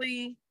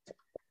 probably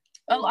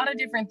a lot of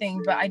different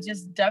things, but I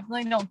just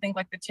definitely don't think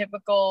like the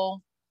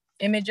typical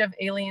image of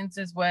aliens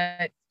is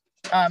what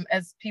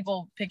as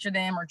people picture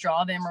them or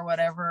draw them or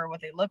whatever, what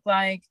they look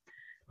like.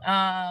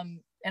 And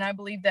I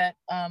believe that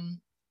I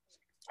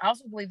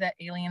also believe that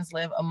aliens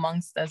live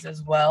amongst us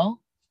as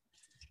well,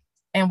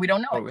 and we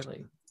don't know. Oh,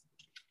 really?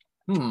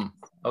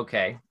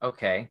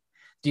 Okay.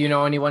 Do you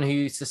know anyone who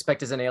you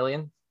suspect is an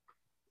alien?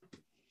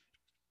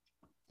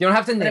 You don't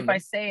have to name it. If I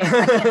say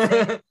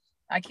it,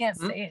 I can't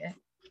say it.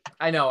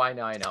 I know.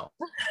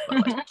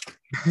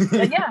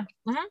 But yeah.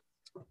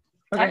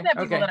 Okay, I've met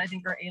people that I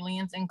think are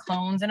aliens and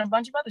clones and a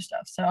bunch of other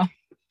stuff. So.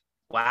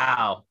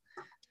 Wow.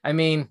 I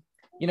mean,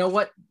 you know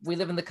what? We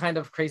live in the kind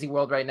of crazy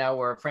world right now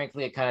where,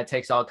 frankly, it kind of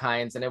takes all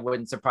kinds, and it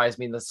wouldn't surprise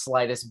me in the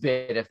slightest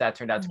bit if that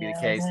turned out to be the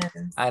case.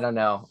 I don't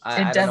know.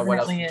 I don't know what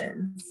else.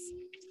 Is.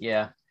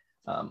 Yeah.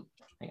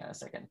 Hang on a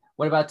second.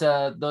 What about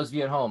those of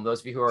you at home?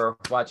 Those of you who are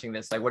watching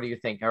this, like, what do you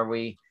think? Are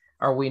we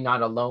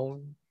not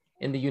alone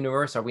in the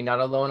universe? Are we not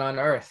alone on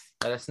Earth?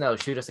 Let us know.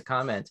 Shoot us a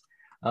comment.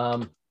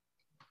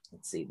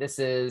 Let's see. This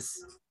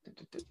is,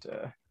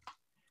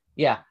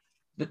 yeah,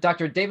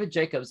 Dr. David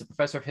Jacobs, a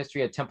professor of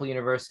history at Temple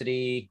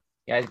University.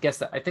 Yeah,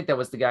 I think that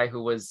was the guy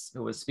who was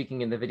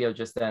speaking in the video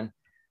just then.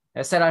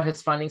 Has set out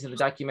his findings in the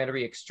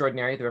documentary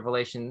Extraordinary: The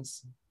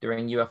Revelations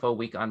during UFO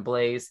Week on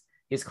Blaze.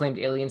 He has claimed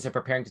aliens are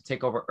preparing to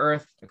take over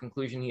Earth, a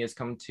conclusion he has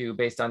come to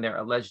based on their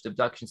alleged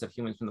abductions of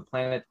humans from the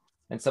planet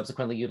and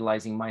subsequently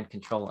utilizing mind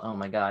control. Oh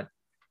my God.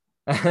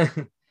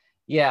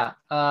 Yeah.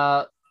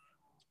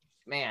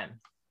 Man,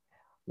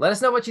 let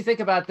us know what you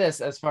think about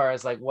this as far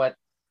as like what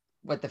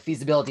the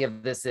feasibility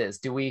of this is.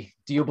 Do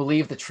you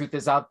believe the truth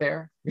is out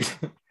there?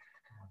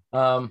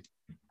 I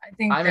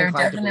think there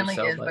definitely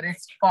is, but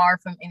it's far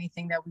from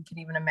anything that we could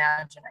even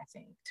imagine, I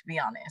think, to be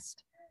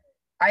honest.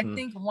 I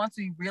think once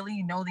we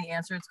really know the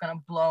answer, it's going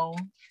to blow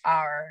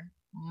our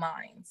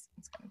minds.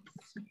 It's going to be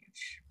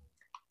huge.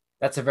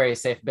 That's a very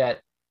safe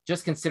bet.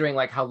 Just considering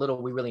like how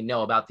little we really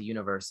know about the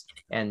universe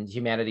and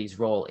humanity's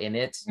role in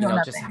it, you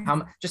know,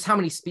 just how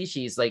many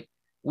species like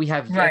we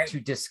have yet to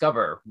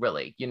discover,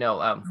 really, you know.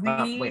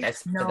 Wait, I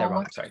said that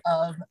wrong. Sorry.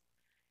 Of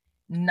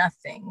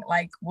nothing.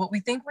 Like what we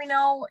think we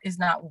know is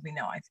not what we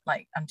know.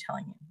 I'm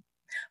telling you,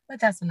 but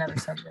that's another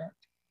subject.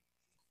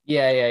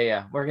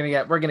 Yeah. We're gonna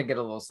get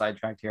a little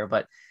sidetracked here,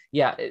 but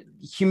yeah,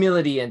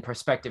 humility and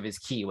perspective is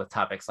key with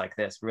topics like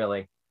this,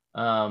 really,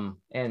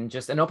 and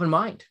just an open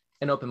mind,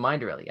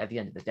 really, at the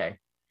end of the day.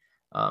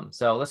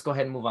 So let's go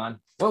ahead and move on.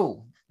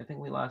 Whoa, I think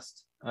we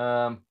lost.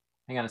 Hang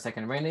on a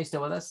second. Raina,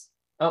 still with us?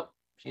 Oh,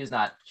 she is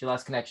not. She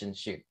lost connection.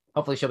 Shoot.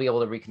 Hopefully she'll be able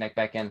to reconnect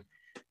back in.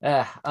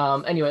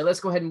 Anyway, let's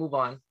go ahead and move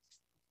on.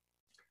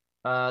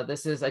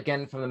 This is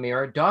again from the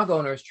Mirror. Dog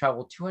owners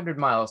travel 200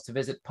 miles to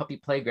visit puppy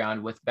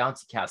playground with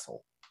bouncy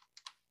castle.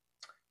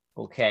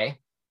 Okay,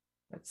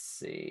 let's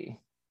see.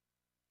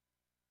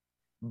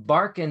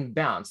 Bark and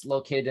Bounce,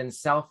 located in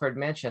Salford,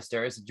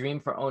 Manchester, is a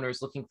dream for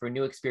owners looking for a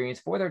new experience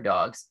for their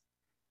dogs,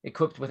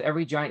 equipped with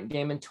every giant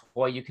game and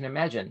toy you can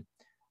imagine.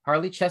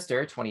 Harley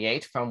Chester,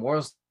 28, from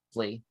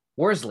Worsley,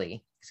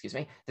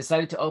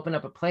 decided to open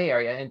up a play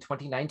area in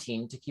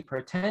 2019 to keep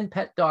her 10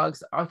 pet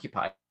dogs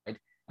occupied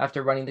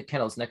after running the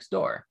kennels next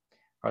door.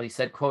 Harley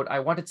said, quote, I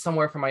wanted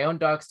somewhere for my own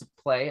dogs to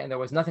play, and there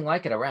was nothing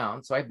like it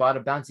around, so I bought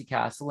a bouncy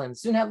castle and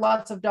soon had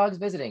lots of dogs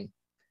visiting.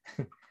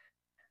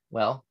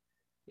 Well,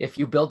 if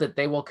you build it,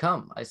 they will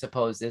come, I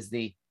suppose, is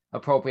the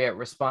appropriate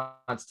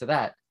response to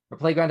that. Our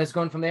playground has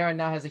grown from there and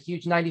now has a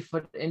huge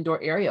 90-foot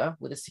indoor area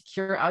with a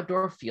secure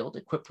outdoor field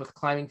equipped with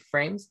climbing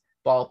frames,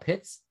 ball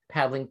pits,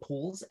 paddling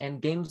pools,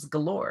 and games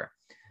galore.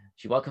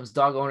 She welcomes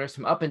dog owners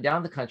from up and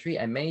down the country,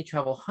 and many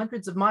travel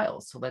hundreds of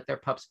miles to let their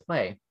pups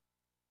play.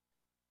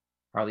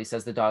 Harley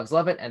says the dogs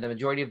love it, and the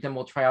majority of them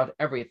will try out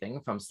everything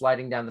from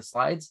sliding down the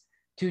slides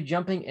to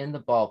jumping in the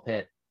ball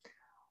pit.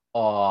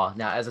 Oh,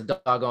 now as a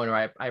dog owner,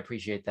 I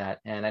appreciate that.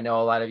 And I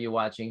know a lot of you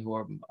watching who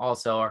are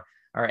also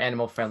are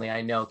animal friendly,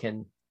 I know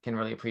can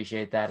really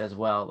appreciate that as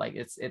well. Like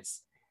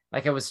it's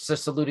like I was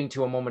just alluding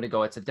to a moment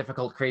ago, it's a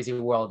difficult, crazy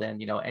world. And,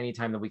 you know,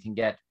 anytime that we can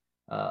get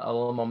a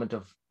little moment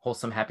of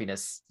wholesome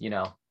happiness, you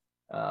know,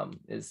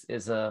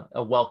 is a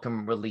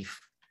welcome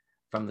relief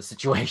from the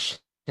situation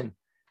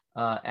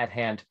at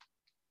hand.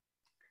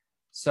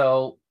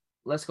 So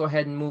let's go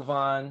ahead and move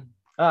on.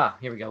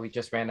 Here we go. We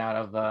just ran out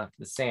of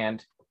the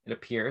sand, it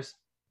appears.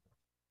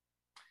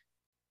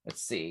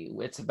 Let's see.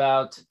 It's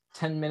about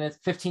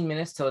 15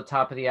 minutes till the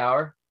top of the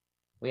hour.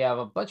 We have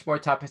a bunch more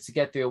topics to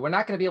get through. We're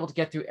not going to be able to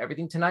get through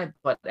everything tonight,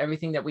 but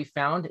everything that we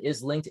found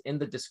is linked in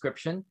the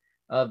description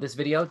of this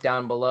video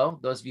down below.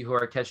 Those of you who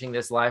are catching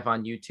this live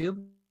on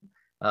YouTube,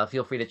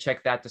 feel free to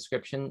check that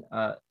description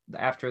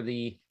after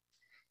the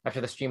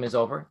stream is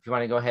over. If you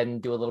want to go ahead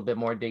and do a little bit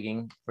more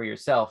digging for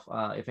yourself,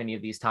 if any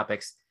of these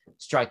topics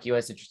strike you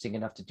as interesting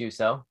enough to do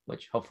so,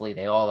 which hopefully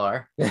they all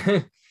are.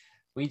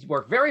 We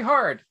work very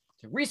hard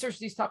to research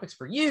these topics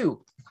for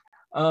you.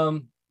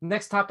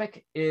 Next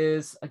topic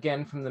is,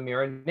 again, from the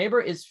Mirror.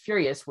 Neighbor is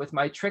furious with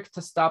my trick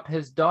to stop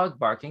his dog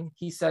barking.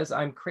 He says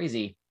I'm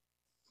crazy.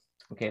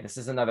 Okay, this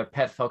is another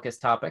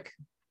pet-focused topic.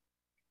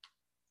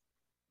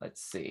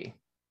 Let's see.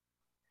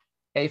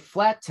 A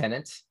flat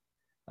tenant,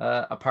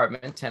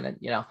 apartment tenant,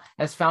 you know,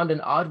 has found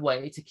an odd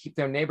way to keep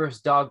their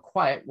neighbor's dog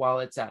quiet while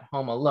it's at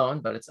home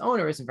alone, but its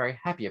owner isn't very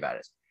happy about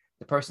it.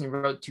 The person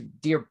wrote to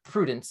Dear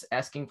Prudence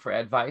asking for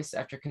advice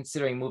after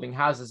considering moving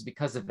houses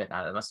because of it.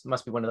 Now, it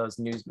must be one of those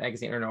news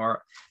magazine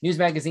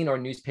or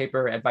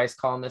newspaper advice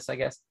columnists, I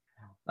guess.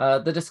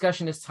 The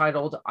discussion is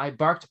titled, I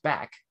Barked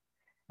Back.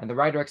 And the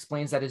writer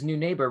explains that his new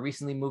neighbor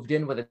recently moved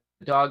in with a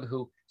dog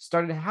who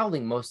started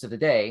howling most of the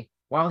day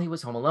while he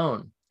was home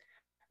alone.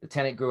 The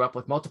tenant grew up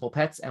with multiple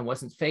pets and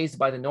wasn't fazed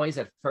by the noise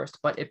at first,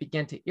 but it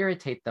began to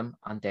irritate them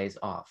on days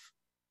off.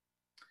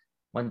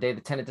 One day,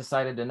 the tenant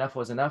decided enough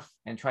was enough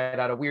and tried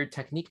out a weird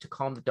technique to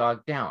calm the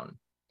dog down.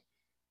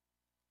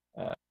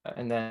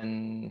 And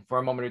then for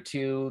a moment or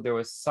two, there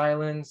was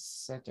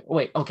silence. Oh,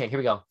 wait, okay, here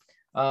we go.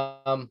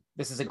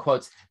 This is in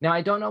quotes. Now,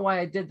 I don't know why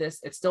I did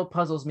this. It still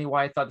puzzles me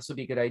why I thought this would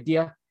be a good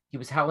idea. He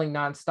was howling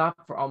nonstop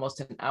for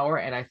almost an hour,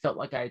 and I felt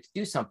like I had to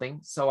do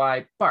something, so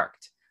I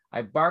barked.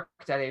 I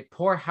barked at a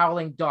poor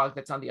howling dog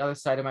that's on the other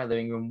side of my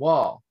living room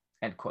wall,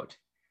 end quote.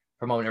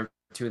 For a moment or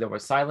two, there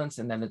was silence,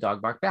 and then the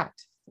dog barked back.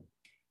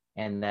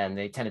 And then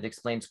the tenant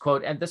explains,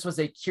 quote, and this was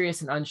a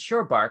curious and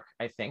unsure bark,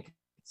 I think,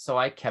 so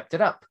I kept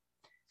it up,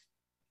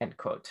 end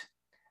quote.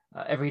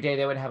 Every day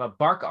they would have a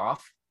bark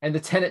off, and the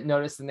tenant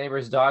noticed the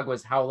neighbor's dog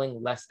was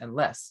howling less and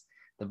less.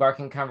 The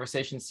barking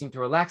conversation seemed to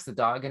relax the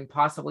dog and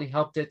possibly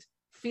helped it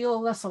feel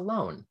less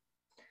alone.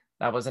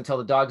 That was until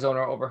the dog's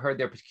owner overheard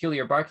their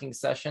peculiar barking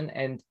session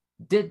and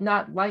did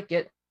not like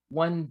it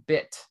one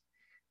bit.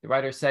 The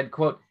writer said,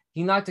 quote,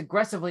 he knocked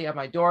aggressively at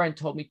my door and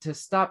told me to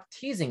stop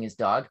teasing his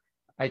dog.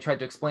 I tried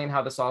to explain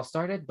how this all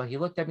started, but he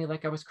looked at me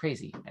like I was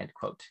crazy, end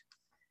quote.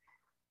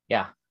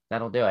 Yeah,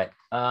 that'll do it.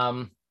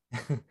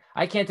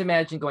 I can't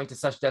imagine going to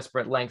such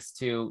desperate lengths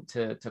to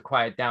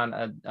quiet down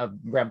a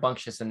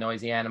rambunctious and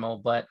noisy animal,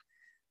 but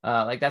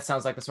like that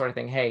sounds like the sort of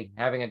thing, hey,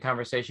 having a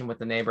conversation with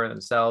the neighbor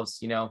themselves,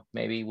 you know,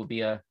 maybe would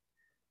be a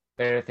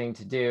better thing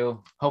to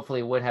do.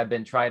 Hopefully would have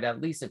been tried at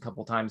least a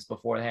couple times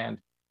beforehand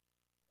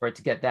for it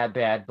to get that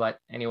bad. But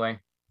anyway,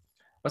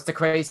 what's the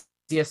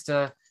craziest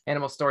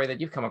animal story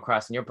that you've come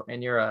across in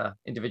your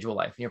individual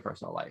life, in your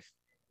personal life?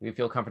 If you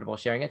feel comfortable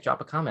sharing it,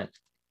 drop a comment.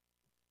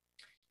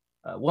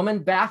 A woman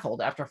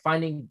baffled after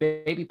finding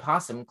baby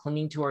possum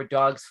clinging to her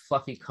dog's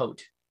fluffy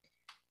coat.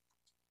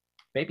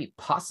 Baby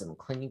possum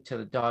clinging to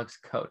the dog's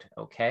coat.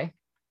 Okay.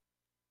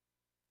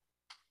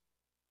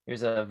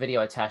 Here's a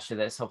video attached to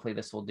this. Hopefully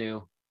this will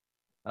do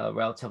a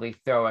relatively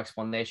thorough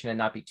explanation and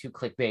not be too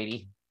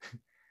clickbaity.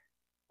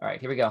 All right,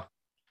 here we go.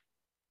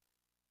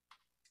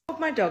 I put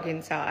my dog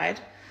inside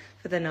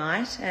for the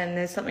night and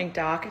there's something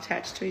dark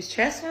attached to his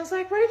chest. And I was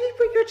like, where did you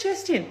put your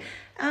chest in?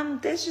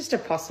 There's just a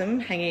possum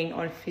hanging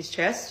off his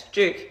chest.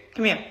 Duke,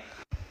 come here.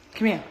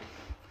 Come here.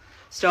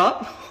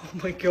 Stop. Oh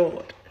my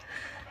God.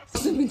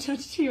 Possum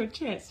attached to your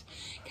chest.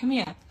 Come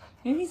here.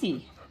 Where is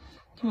he?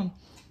 Come on.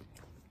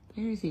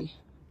 Where is he?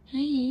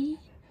 Hey.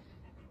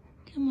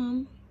 Come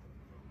on.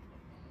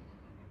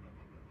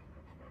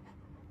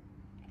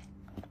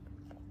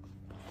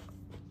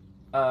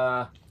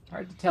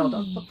 Hard to tell.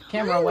 Don't put the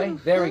camera away.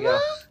 There we go.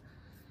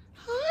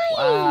 Hi.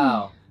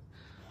 Wow.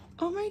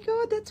 Oh my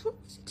God, that's what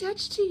was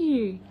attached to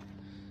you.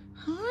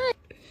 Hi.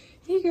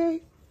 Here you go.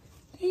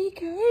 There you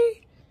go.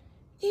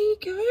 There you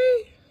go.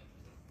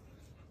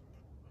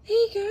 There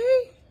you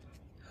go.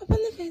 Hop on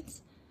the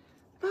fence.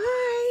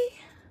 Bye.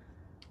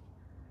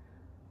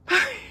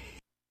 Bye.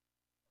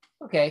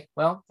 Okay,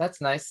 well,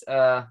 that's nice.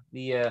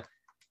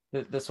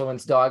 This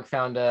woman's dog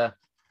found a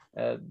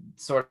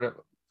sort of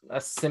a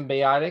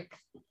symbiotic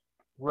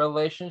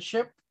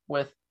relationship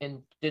with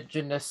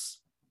indigenous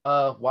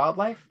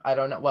wildlife. I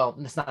don't know. Well,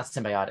 it's not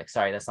symbiotic.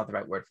 Sorry, that's not the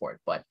right word for it.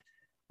 But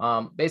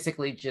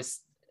basically,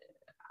 just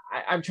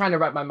I'm trying to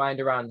wrap my mind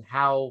around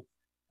how,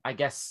 I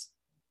guess,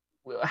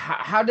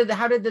 how did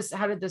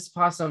this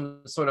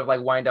possum sort of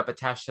like wind up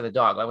attached to the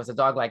dog? Like, was the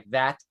dog like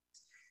that,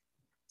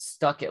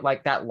 stuck it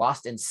like that,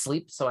 lost in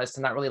sleep, so as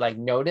to not really like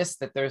notice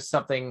that there's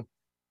something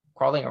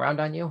crawling around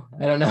on you?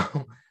 I don't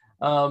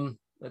know.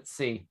 Let's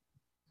see.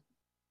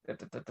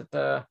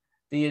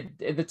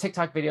 The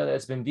TikTok video that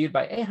has been viewed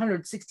by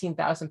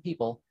 816,000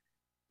 people,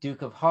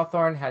 Duke of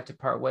Hawthorne had to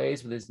part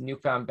ways with his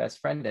newfound best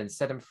friend and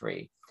set him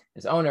free.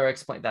 His owner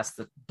explained, that's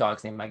the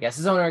dog's name, I guess.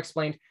 His owner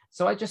explained,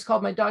 so I just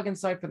called my dog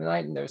inside for the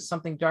night and there's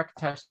something dark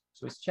attached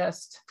to his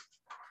chest.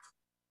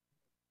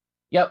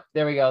 Yep,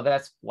 there we go.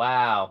 That's,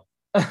 wow.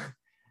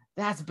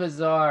 That's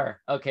bizarre.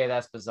 Okay,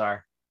 that's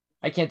bizarre.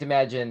 I can't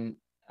imagine,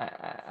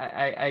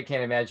 I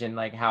can't imagine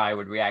like how I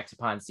would react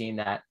upon seeing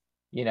that,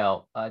 you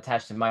know,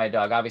 attached to my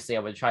dog. Obviously,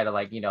 I would try to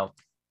like, you know,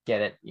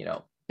 get it, you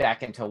know,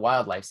 back into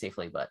wildlife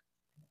safely, but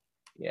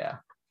yeah.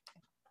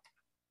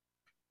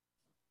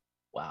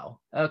 Wow.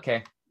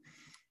 Okay.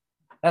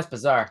 That's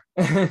bizarre.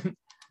 Let's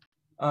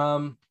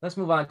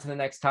move on to the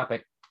next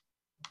topic.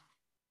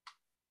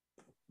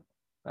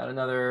 About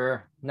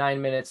another 9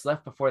 minutes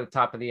left before the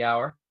top of the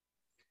hour.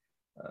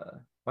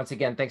 Once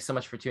again, thanks so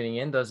much for tuning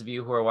in. Those of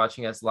you who are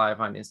watching us live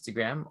on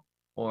Instagram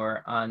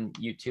or on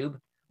YouTube.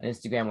 On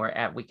Instagram, we're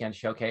at Weekend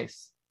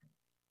Showcase.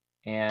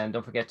 And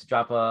don't forget to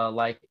drop a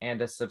like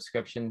and a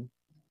subscription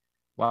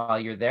while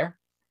you're there.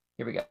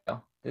 Here we go.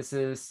 This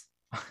is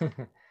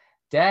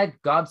Dad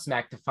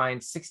gobsmacked to find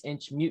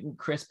 6-inch mutant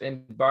crisp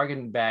in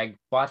bargain bag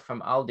bought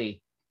from Aldi.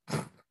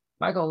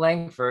 Michael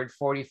Langford,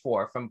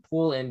 44, from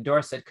Poole in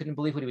Dorset, couldn't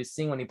believe what he was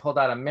seeing when he pulled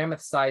out a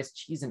mammoth-sized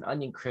cheese and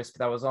onion crisp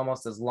that was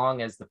almost as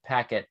long as the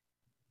packet.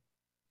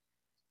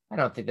 I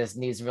don't think this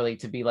needs really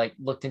to be like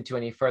looked into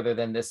any further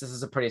than this. This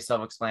is a pretty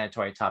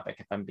self-explanatory topic,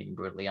 if I'm being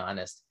brutally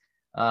honest.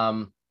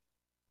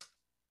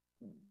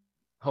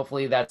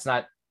 Hopefully that's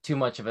not too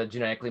much of a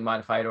genetically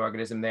modified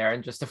organism there,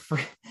 and just a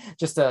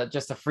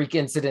freak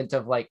incident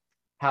of like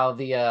how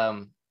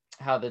the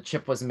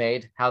chip was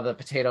made, how the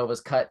potato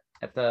was cut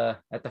at the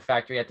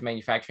factory, at the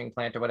manufacturing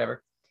plant or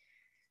whatever.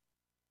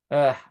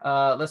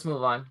 Let's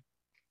move on.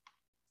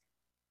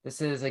 This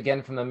is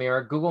again from the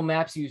Mirror. Google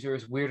Maps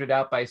users weirded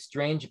out by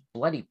strange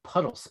bloody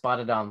puddle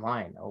spotted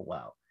online. Oh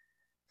wow.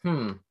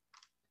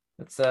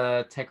 Let's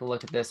take a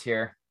look at this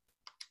here.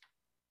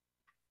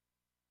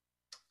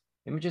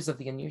 Images of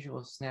the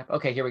unusual snap.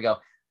 Okay, here we go.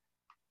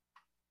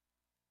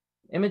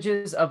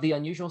 Images of the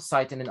unusual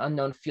sight in an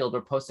unknown field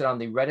were posted on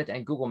the Reddit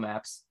and Google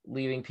Maps,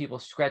 leaving people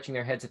scratching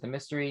their heads at the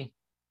mystery.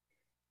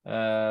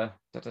 Here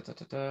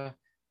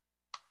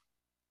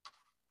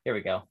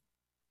we go.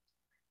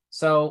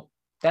 So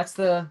that's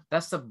the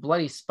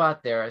bloody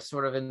spot there,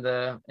 sort of in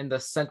the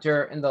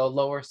center, in the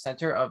lower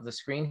center of the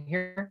screen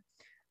here.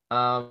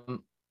 I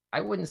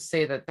wouldn't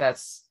say that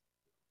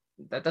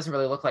doesn't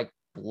really look like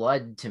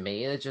blood to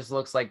me. It just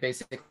looks like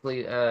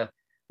basically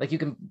like you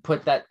can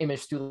put that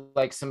image through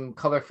like some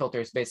color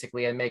filters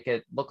basically and make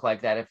it look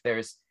like that if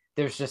there's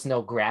just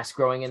no grass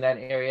growing in that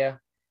area.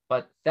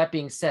 But that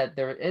being said,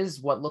 there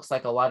is what looks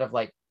like a lot of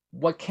like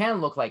what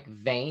can look like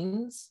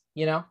veins,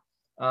 you know,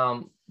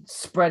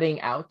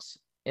 spreading out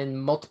in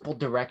multiple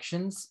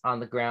directions on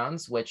the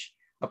grounds, which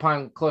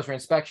upon closer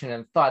inspection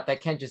and thought,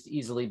 that can just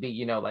easily be,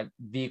 you know, like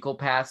vehicle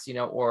paths, you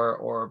know,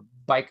 or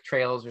bike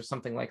trails or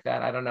something like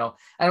that. I don't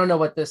know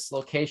what this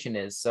location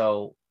is.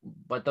 So,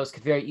 but those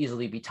could very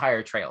easily be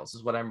tire trails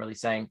is what I'm really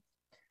saying.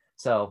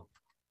 So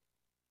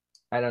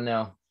I don't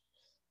know.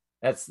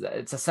 It's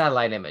a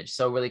satellite image.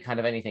 So really kind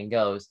of anything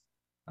goes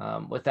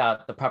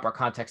without the proper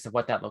context of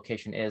what that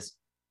location is.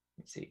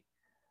 Let's see.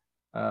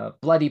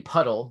 Bloody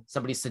puddle.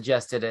 Somebody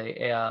suggested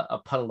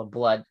a puddle of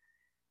blood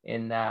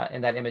in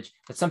that image,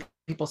 but some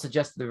people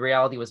suggested the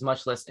reality was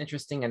much less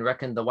interesting and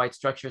reckoned the white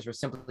structures were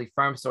simply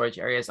farm storage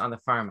areas on the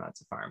farm.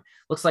 That's a farm.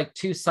 Looks like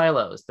 2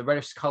 silos. The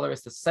reddish color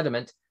is the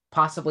sediment,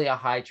 possibly a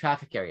high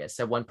traffic area,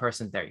 said one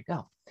person. There you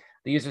go.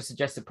 The user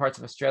suggested parts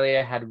of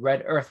Australia had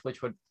red earth,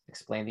 which would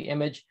explain the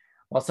image,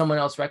 while someone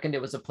else reckoned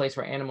it was a place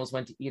where animals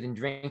went to eat and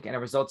drink, and it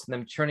results in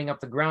them churning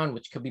up the ground,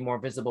 which could be more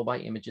visible by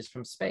images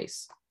from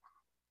space.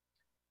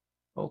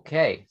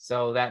 Okay,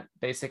 so that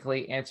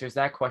basically answers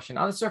that question.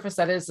 On the surface,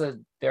 that is a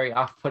very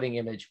off-putting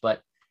image,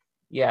 but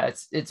yeah,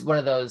 it's one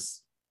of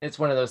those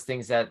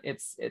things that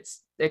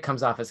it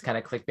comes off as kind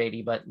of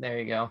clickbaity, but there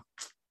you go.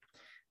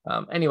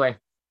 Anyway,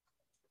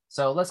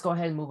 so let's go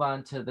ahead and move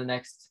on to the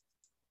next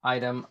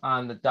item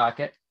on the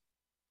docket.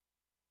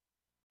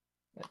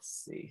 Let's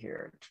see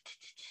here.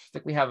 I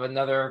think we have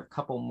another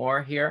couple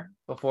more here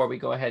before we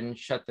go ahead and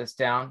shut this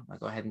down. I'll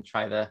go ahead and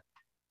try the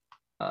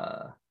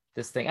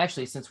this thing.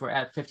 Actually, since we're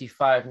at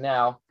 55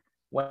 now,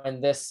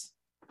 when this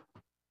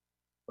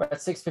we're at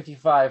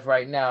 6:55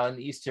 right now in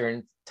the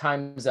Eastern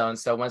time zone.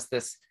 So once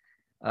this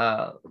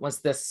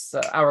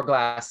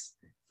hourglass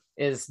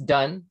is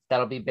done,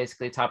 that'll be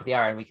basically top of the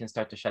hour and we can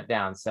start to shut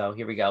down. So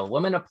here we go.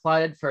 Woman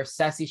applauded for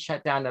sassy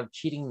shutdown of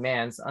cheating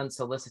man's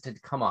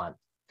unsolicited come on.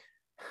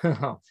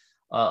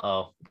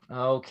 Uh-oh.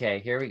 Okay,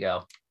 here we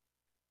go.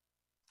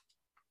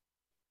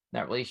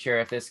 Not really sure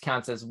if this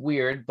counts as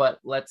weird, but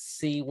let's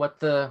see what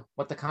the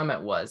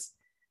comment was.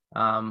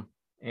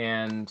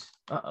 And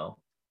uh-oh.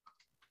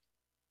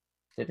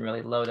 Didn't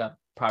really load up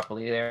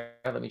properly there.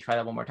 Let me try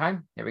that one more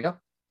time. Here we go.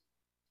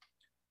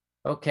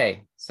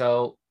 Okay,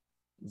 so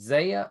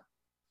Zaya,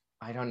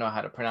 I don't know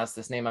how to pronounce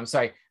this name. I'm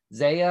sorry.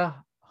 Zaya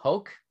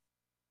Hoke,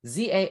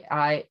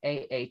 Zaiahhoke,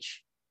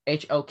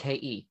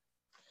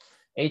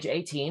 age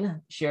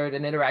 18, shared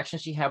an interaction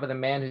she had with a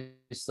man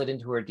who slid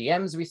into her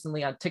DMs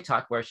recently on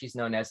TikTok, where she's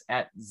known as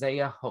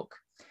 @Zaya_Hoke.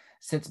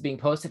 Since being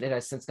posted, it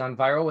has since gone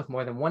viral with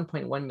more than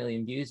 1.1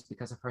 million views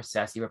because of her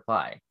sassy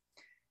reply.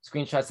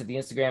 Screenshots of the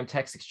Instagram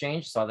text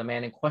exchange saw the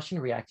man in question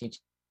reacting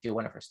to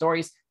one of her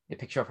stories, a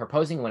picture of her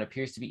posing in what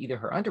appears to be either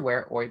her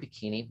underwear or a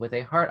bikini with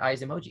a heart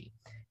eyes emoji.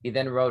 He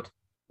then wrote,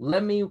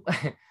 let me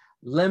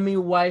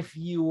wife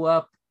you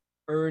up,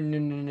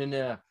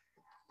 RNNN,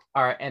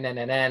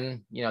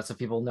 so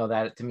people know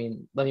that to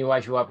mean let me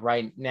wife you up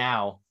right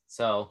now.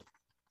 So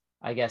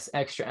I guess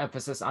extra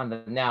emphasis on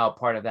the now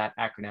part of that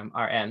acronym,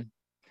 RN.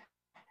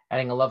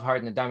 Adding a love heart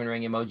and a diamond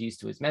ring emojis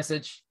to his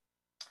message.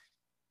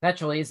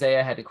 Naturally,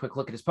 Zaya had a quick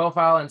look at his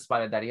profile and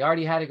spotted that he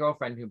already had a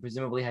girlfriend who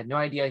presumably had no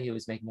idea he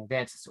was making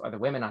advances to other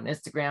women on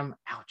Instagram.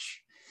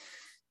 Ouch.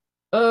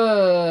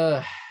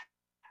 Foul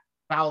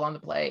on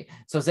the play.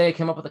 So Zaya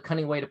came up with a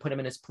cunning way to put him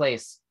in his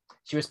place.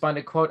 She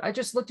responded, quote, I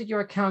just looked at your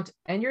account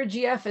and your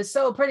GF is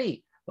so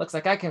pretty. Looks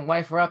like I can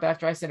wife her up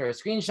after I send her a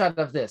screenshot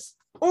of this.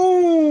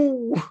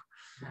 Ooh.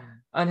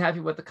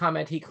 Unhappy with the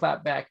comment, he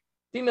clapped back.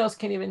 Females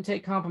can't even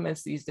take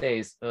compliments these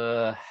days.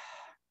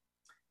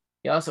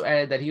 He also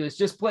added that he was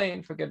just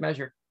playing for good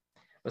measure.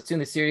 But soon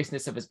the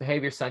seriousness of his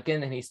behavior sunk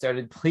in and he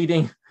started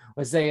pleading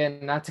with Zaya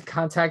not to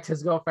contact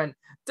his girlfriend.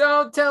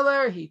 Don't tell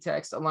her, he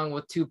texted, along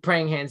with 2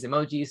 praying hands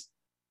emojis.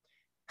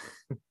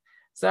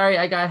 Sorry,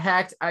 I got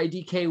hacked.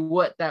 IDK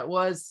what that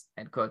was,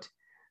 end quote.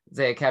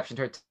 Zaya captioned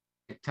her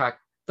TikTok,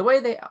 the way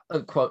they,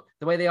 quote,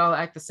 the way they all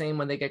act the same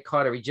when they get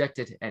caught or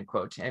rejected, end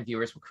quote. And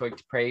viewers were quick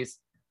to praise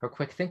her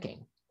quick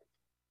thinking.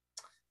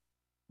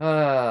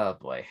 Oh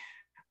boy.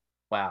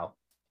 Wow.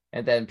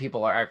 And then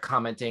people are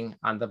commenting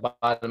on the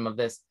bottom of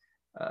this.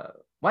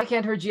 Why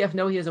can't her GF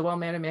know he is a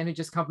well-mannered man who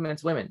just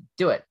compliments women?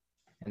 Do it.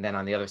 And then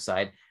on the other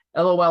side,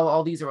 LOL,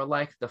 all these are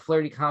alike. The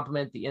flirty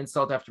compliment, the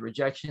insult after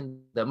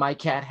rejection, the my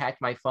cat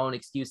hacked my phone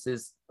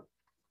excuses.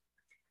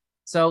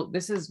 So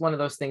this is one of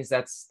those things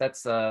that's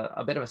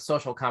a bit of a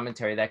social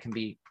commentary that can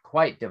be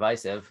quite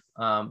divisive,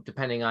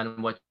 depending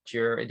on what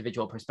your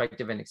individual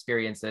perspective and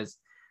experience is.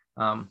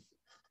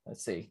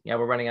 Let's see. Yeah,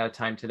 we're running out of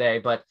time today,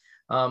 but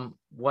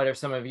what are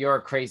some of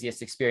your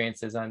craziest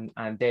experiences on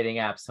dating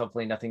apps?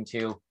 Hopefully nothing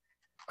too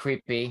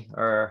creepy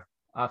or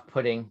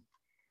off-putting.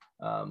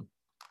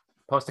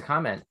 Post a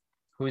comment.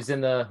 Who's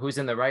in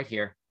the right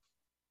here?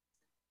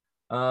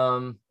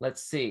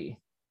 Let's see.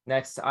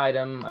 Next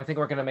item. I think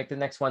we're gonna make the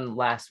next one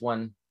last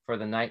one for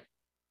the night.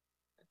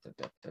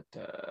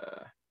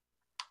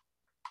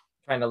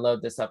 Trying to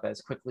load this up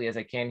as quickly as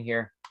I can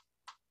here.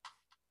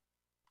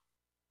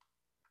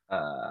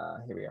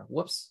 Here we go.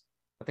 Whoops.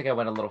 I think I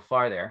went a little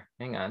far there.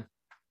 Hang on.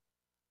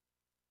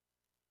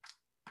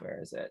 Where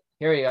is it?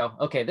 Here we go.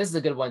 Okay, this is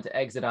a good one to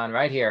exit on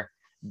right here.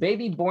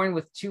 Baby born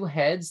with 2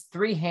 heads,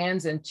 3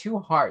 hands, and 2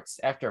 hearts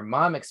after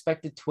mom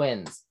expected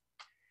twins.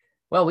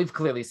 Well, we've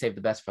clearly saved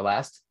the best for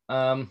last.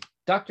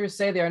 Doctors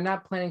say they are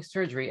not planning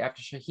surgery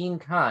after Shaheen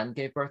Khan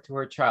gave birth to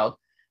her child,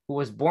 who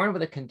was born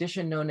with a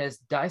condition known as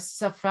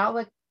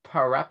dicephalic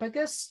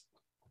parapagus.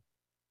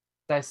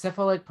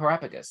 Dicephalic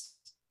parapagus,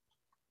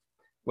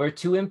 where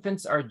 2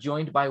 infants are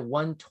joined by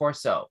 1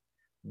 torso.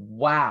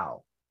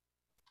 Wow.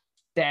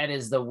 That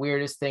is the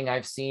weirdest thing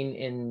I've seen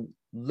in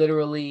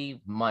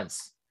literally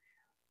months.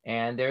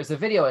 And there's a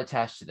video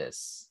attached to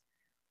this.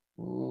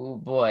 Ooh,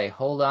 boy,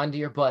 hold on to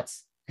your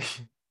butts.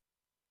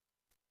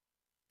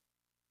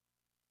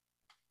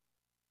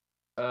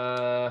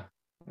 Let's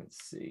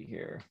see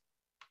here.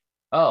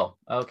 Oh,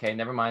 okay,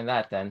 never mind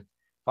that then.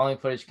 Following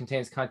footage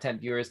contains content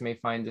viewers may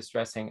find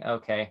distressing.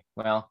 Okay,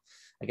 well,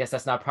 I guess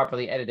that's not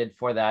properly edited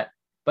for that.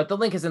 But the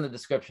link is in the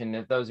description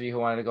if those of you who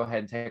wanted to go ahead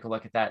and take a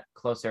look at that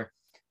closer.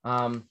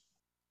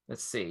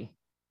 Let's see.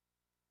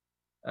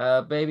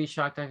 Baby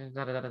shock. Here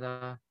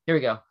we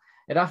go.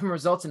 It often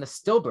results in a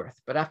stillbirth,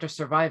 but after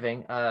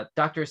surviving,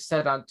 doctors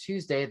said on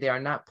Tuesday they are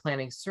not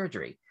planning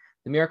surgery.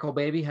 The miracle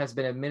baby has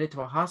been admitted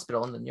to a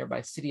hospital in the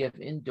nearby city of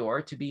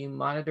Indore to be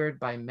monitored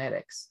by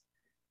medics.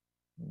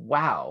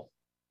 Wow.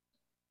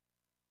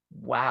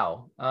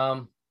 Wow.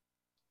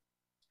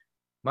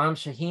 Mom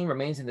Shaheen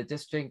remains in the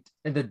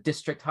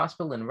district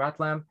hospital in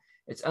Ratlam.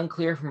 It's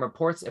unclear from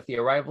reports if the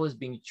arrival is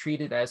being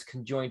treated as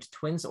conjoined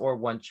twins or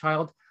one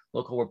child.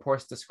 Local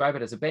reports describe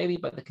it as a baby,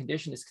 but the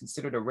condition is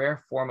considered a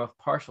rare form of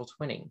partial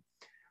twinning.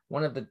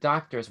 One of the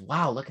doctors,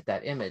 wow, look at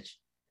that image.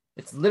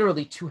 It's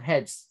literally two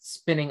heads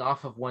spinning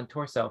off of one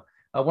torso.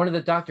 One of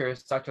the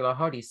doctors, Dr.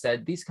 Lahoti,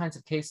 said these kinds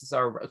of cases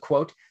are,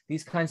 quote,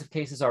 these kinds of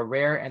cases are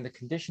rare and the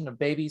condition of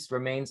babies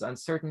remains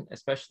uncertain,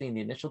 especially in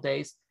the initial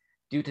days.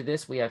 Due to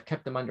this, we have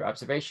kept them under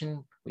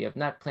observation. We have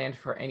not planned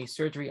for any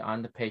surgery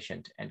on the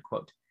patient, end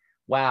quote.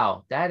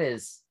 Wow, that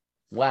is,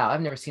 wow,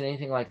 I've never seen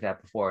anything like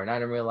that before,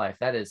 not in real life.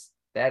 That is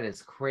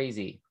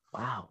crazy.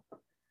 Wow.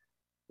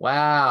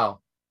 Wow.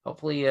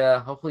 Hopefully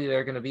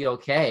they're going to be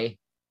okay.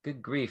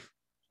 Good grief.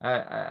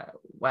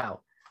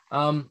 Wow.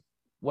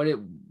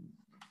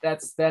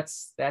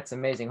 That's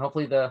amazing.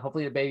 Hopefully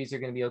the babies are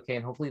going to be okay,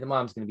 and hopefully the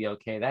mom's going to be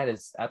okay. That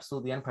is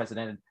absolutely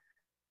unprecedented.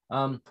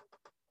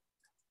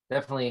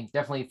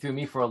 Definitely threw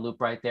me for a loop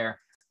right there.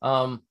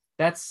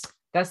 That's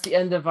the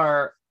end of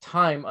our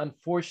time.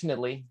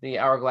 Unfortunately, the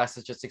hourglass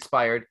has just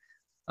expired.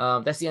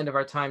 That's the end of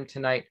our time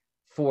tonight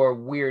for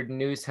weird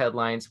news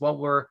headlines. What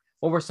were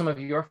some of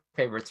your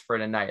favorites for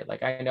tonight?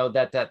 Like, I know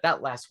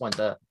that last one,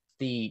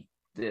 the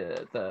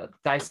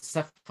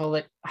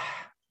dicephalic,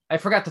 I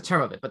forgot the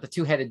term of it, but the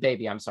two-headed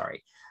baby, I'm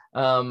sorry,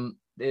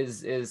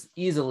 is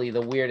easily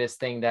the weirdest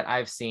thing that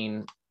I've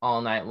seen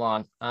all night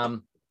long.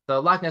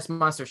 The Loch Ness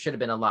Monster should have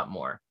been a lot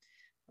more,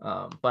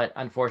 but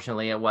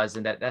unfortunately it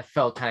wasn't. That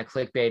felt kind of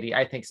clickbaity.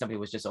 I think somebody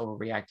was just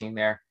overreacting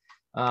there.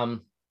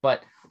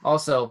 But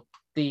also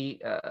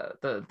the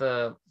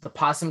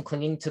possum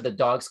clinging to the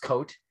dog's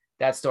coat,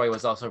 that story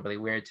was also really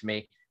weird to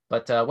me.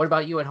 But what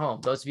about you at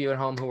home? Those of you at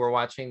home who were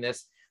watching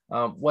this,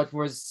 what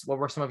were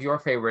some of your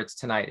favorites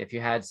tonight? If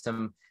you had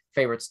some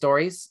favorite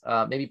stories,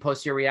 maybe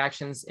post your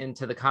reactions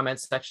into the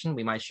comments section.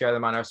 We might share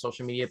them on our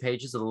social media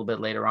pages a little bit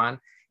later on.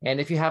 And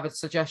if you have a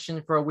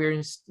suggestion for a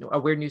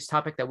weird news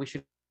topic that we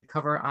should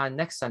cover on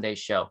next Sunday's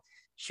show,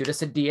 shoot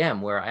us a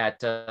DM. We're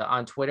at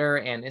on Twitter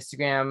and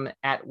Instagram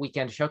at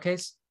Weekend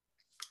Showcase.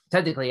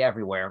 Technically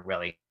everywhere,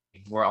 really.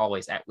 We're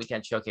always at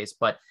Weekend Showcase,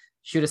 but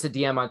shoot us a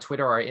DM on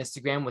Twitter or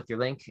Instagram with your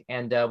link,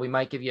 and we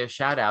might give you a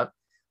shout out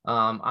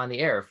on the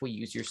air if we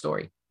use your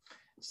story.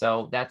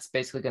 So that's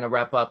basically going to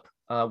wrap up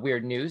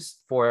weird news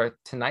for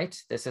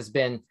tonight. This has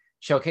been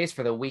Showcase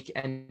for the week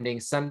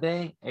ending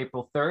Sunday,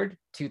 April 3rd,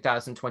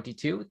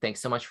 2022. Thanks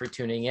so much for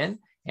tuning in.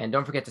 And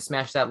don't forget to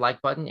smash that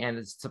like button and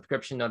the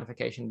subscription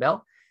notification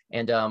bell.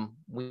 And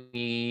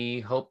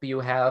we hope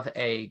you have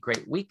a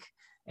great week.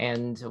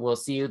 And we'll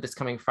see you this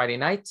coming Friday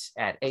night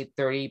at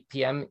 8:30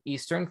 p.m.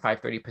 Eastern,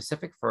 5:30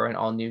 Pacific for an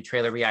all-new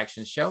trailer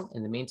reaction show.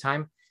 In the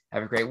meantime,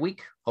 have a great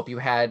week. Hope you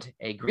had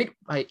a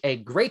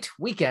great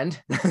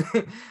weekend.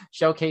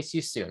 Showcase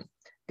you soon.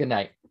 Good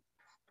night.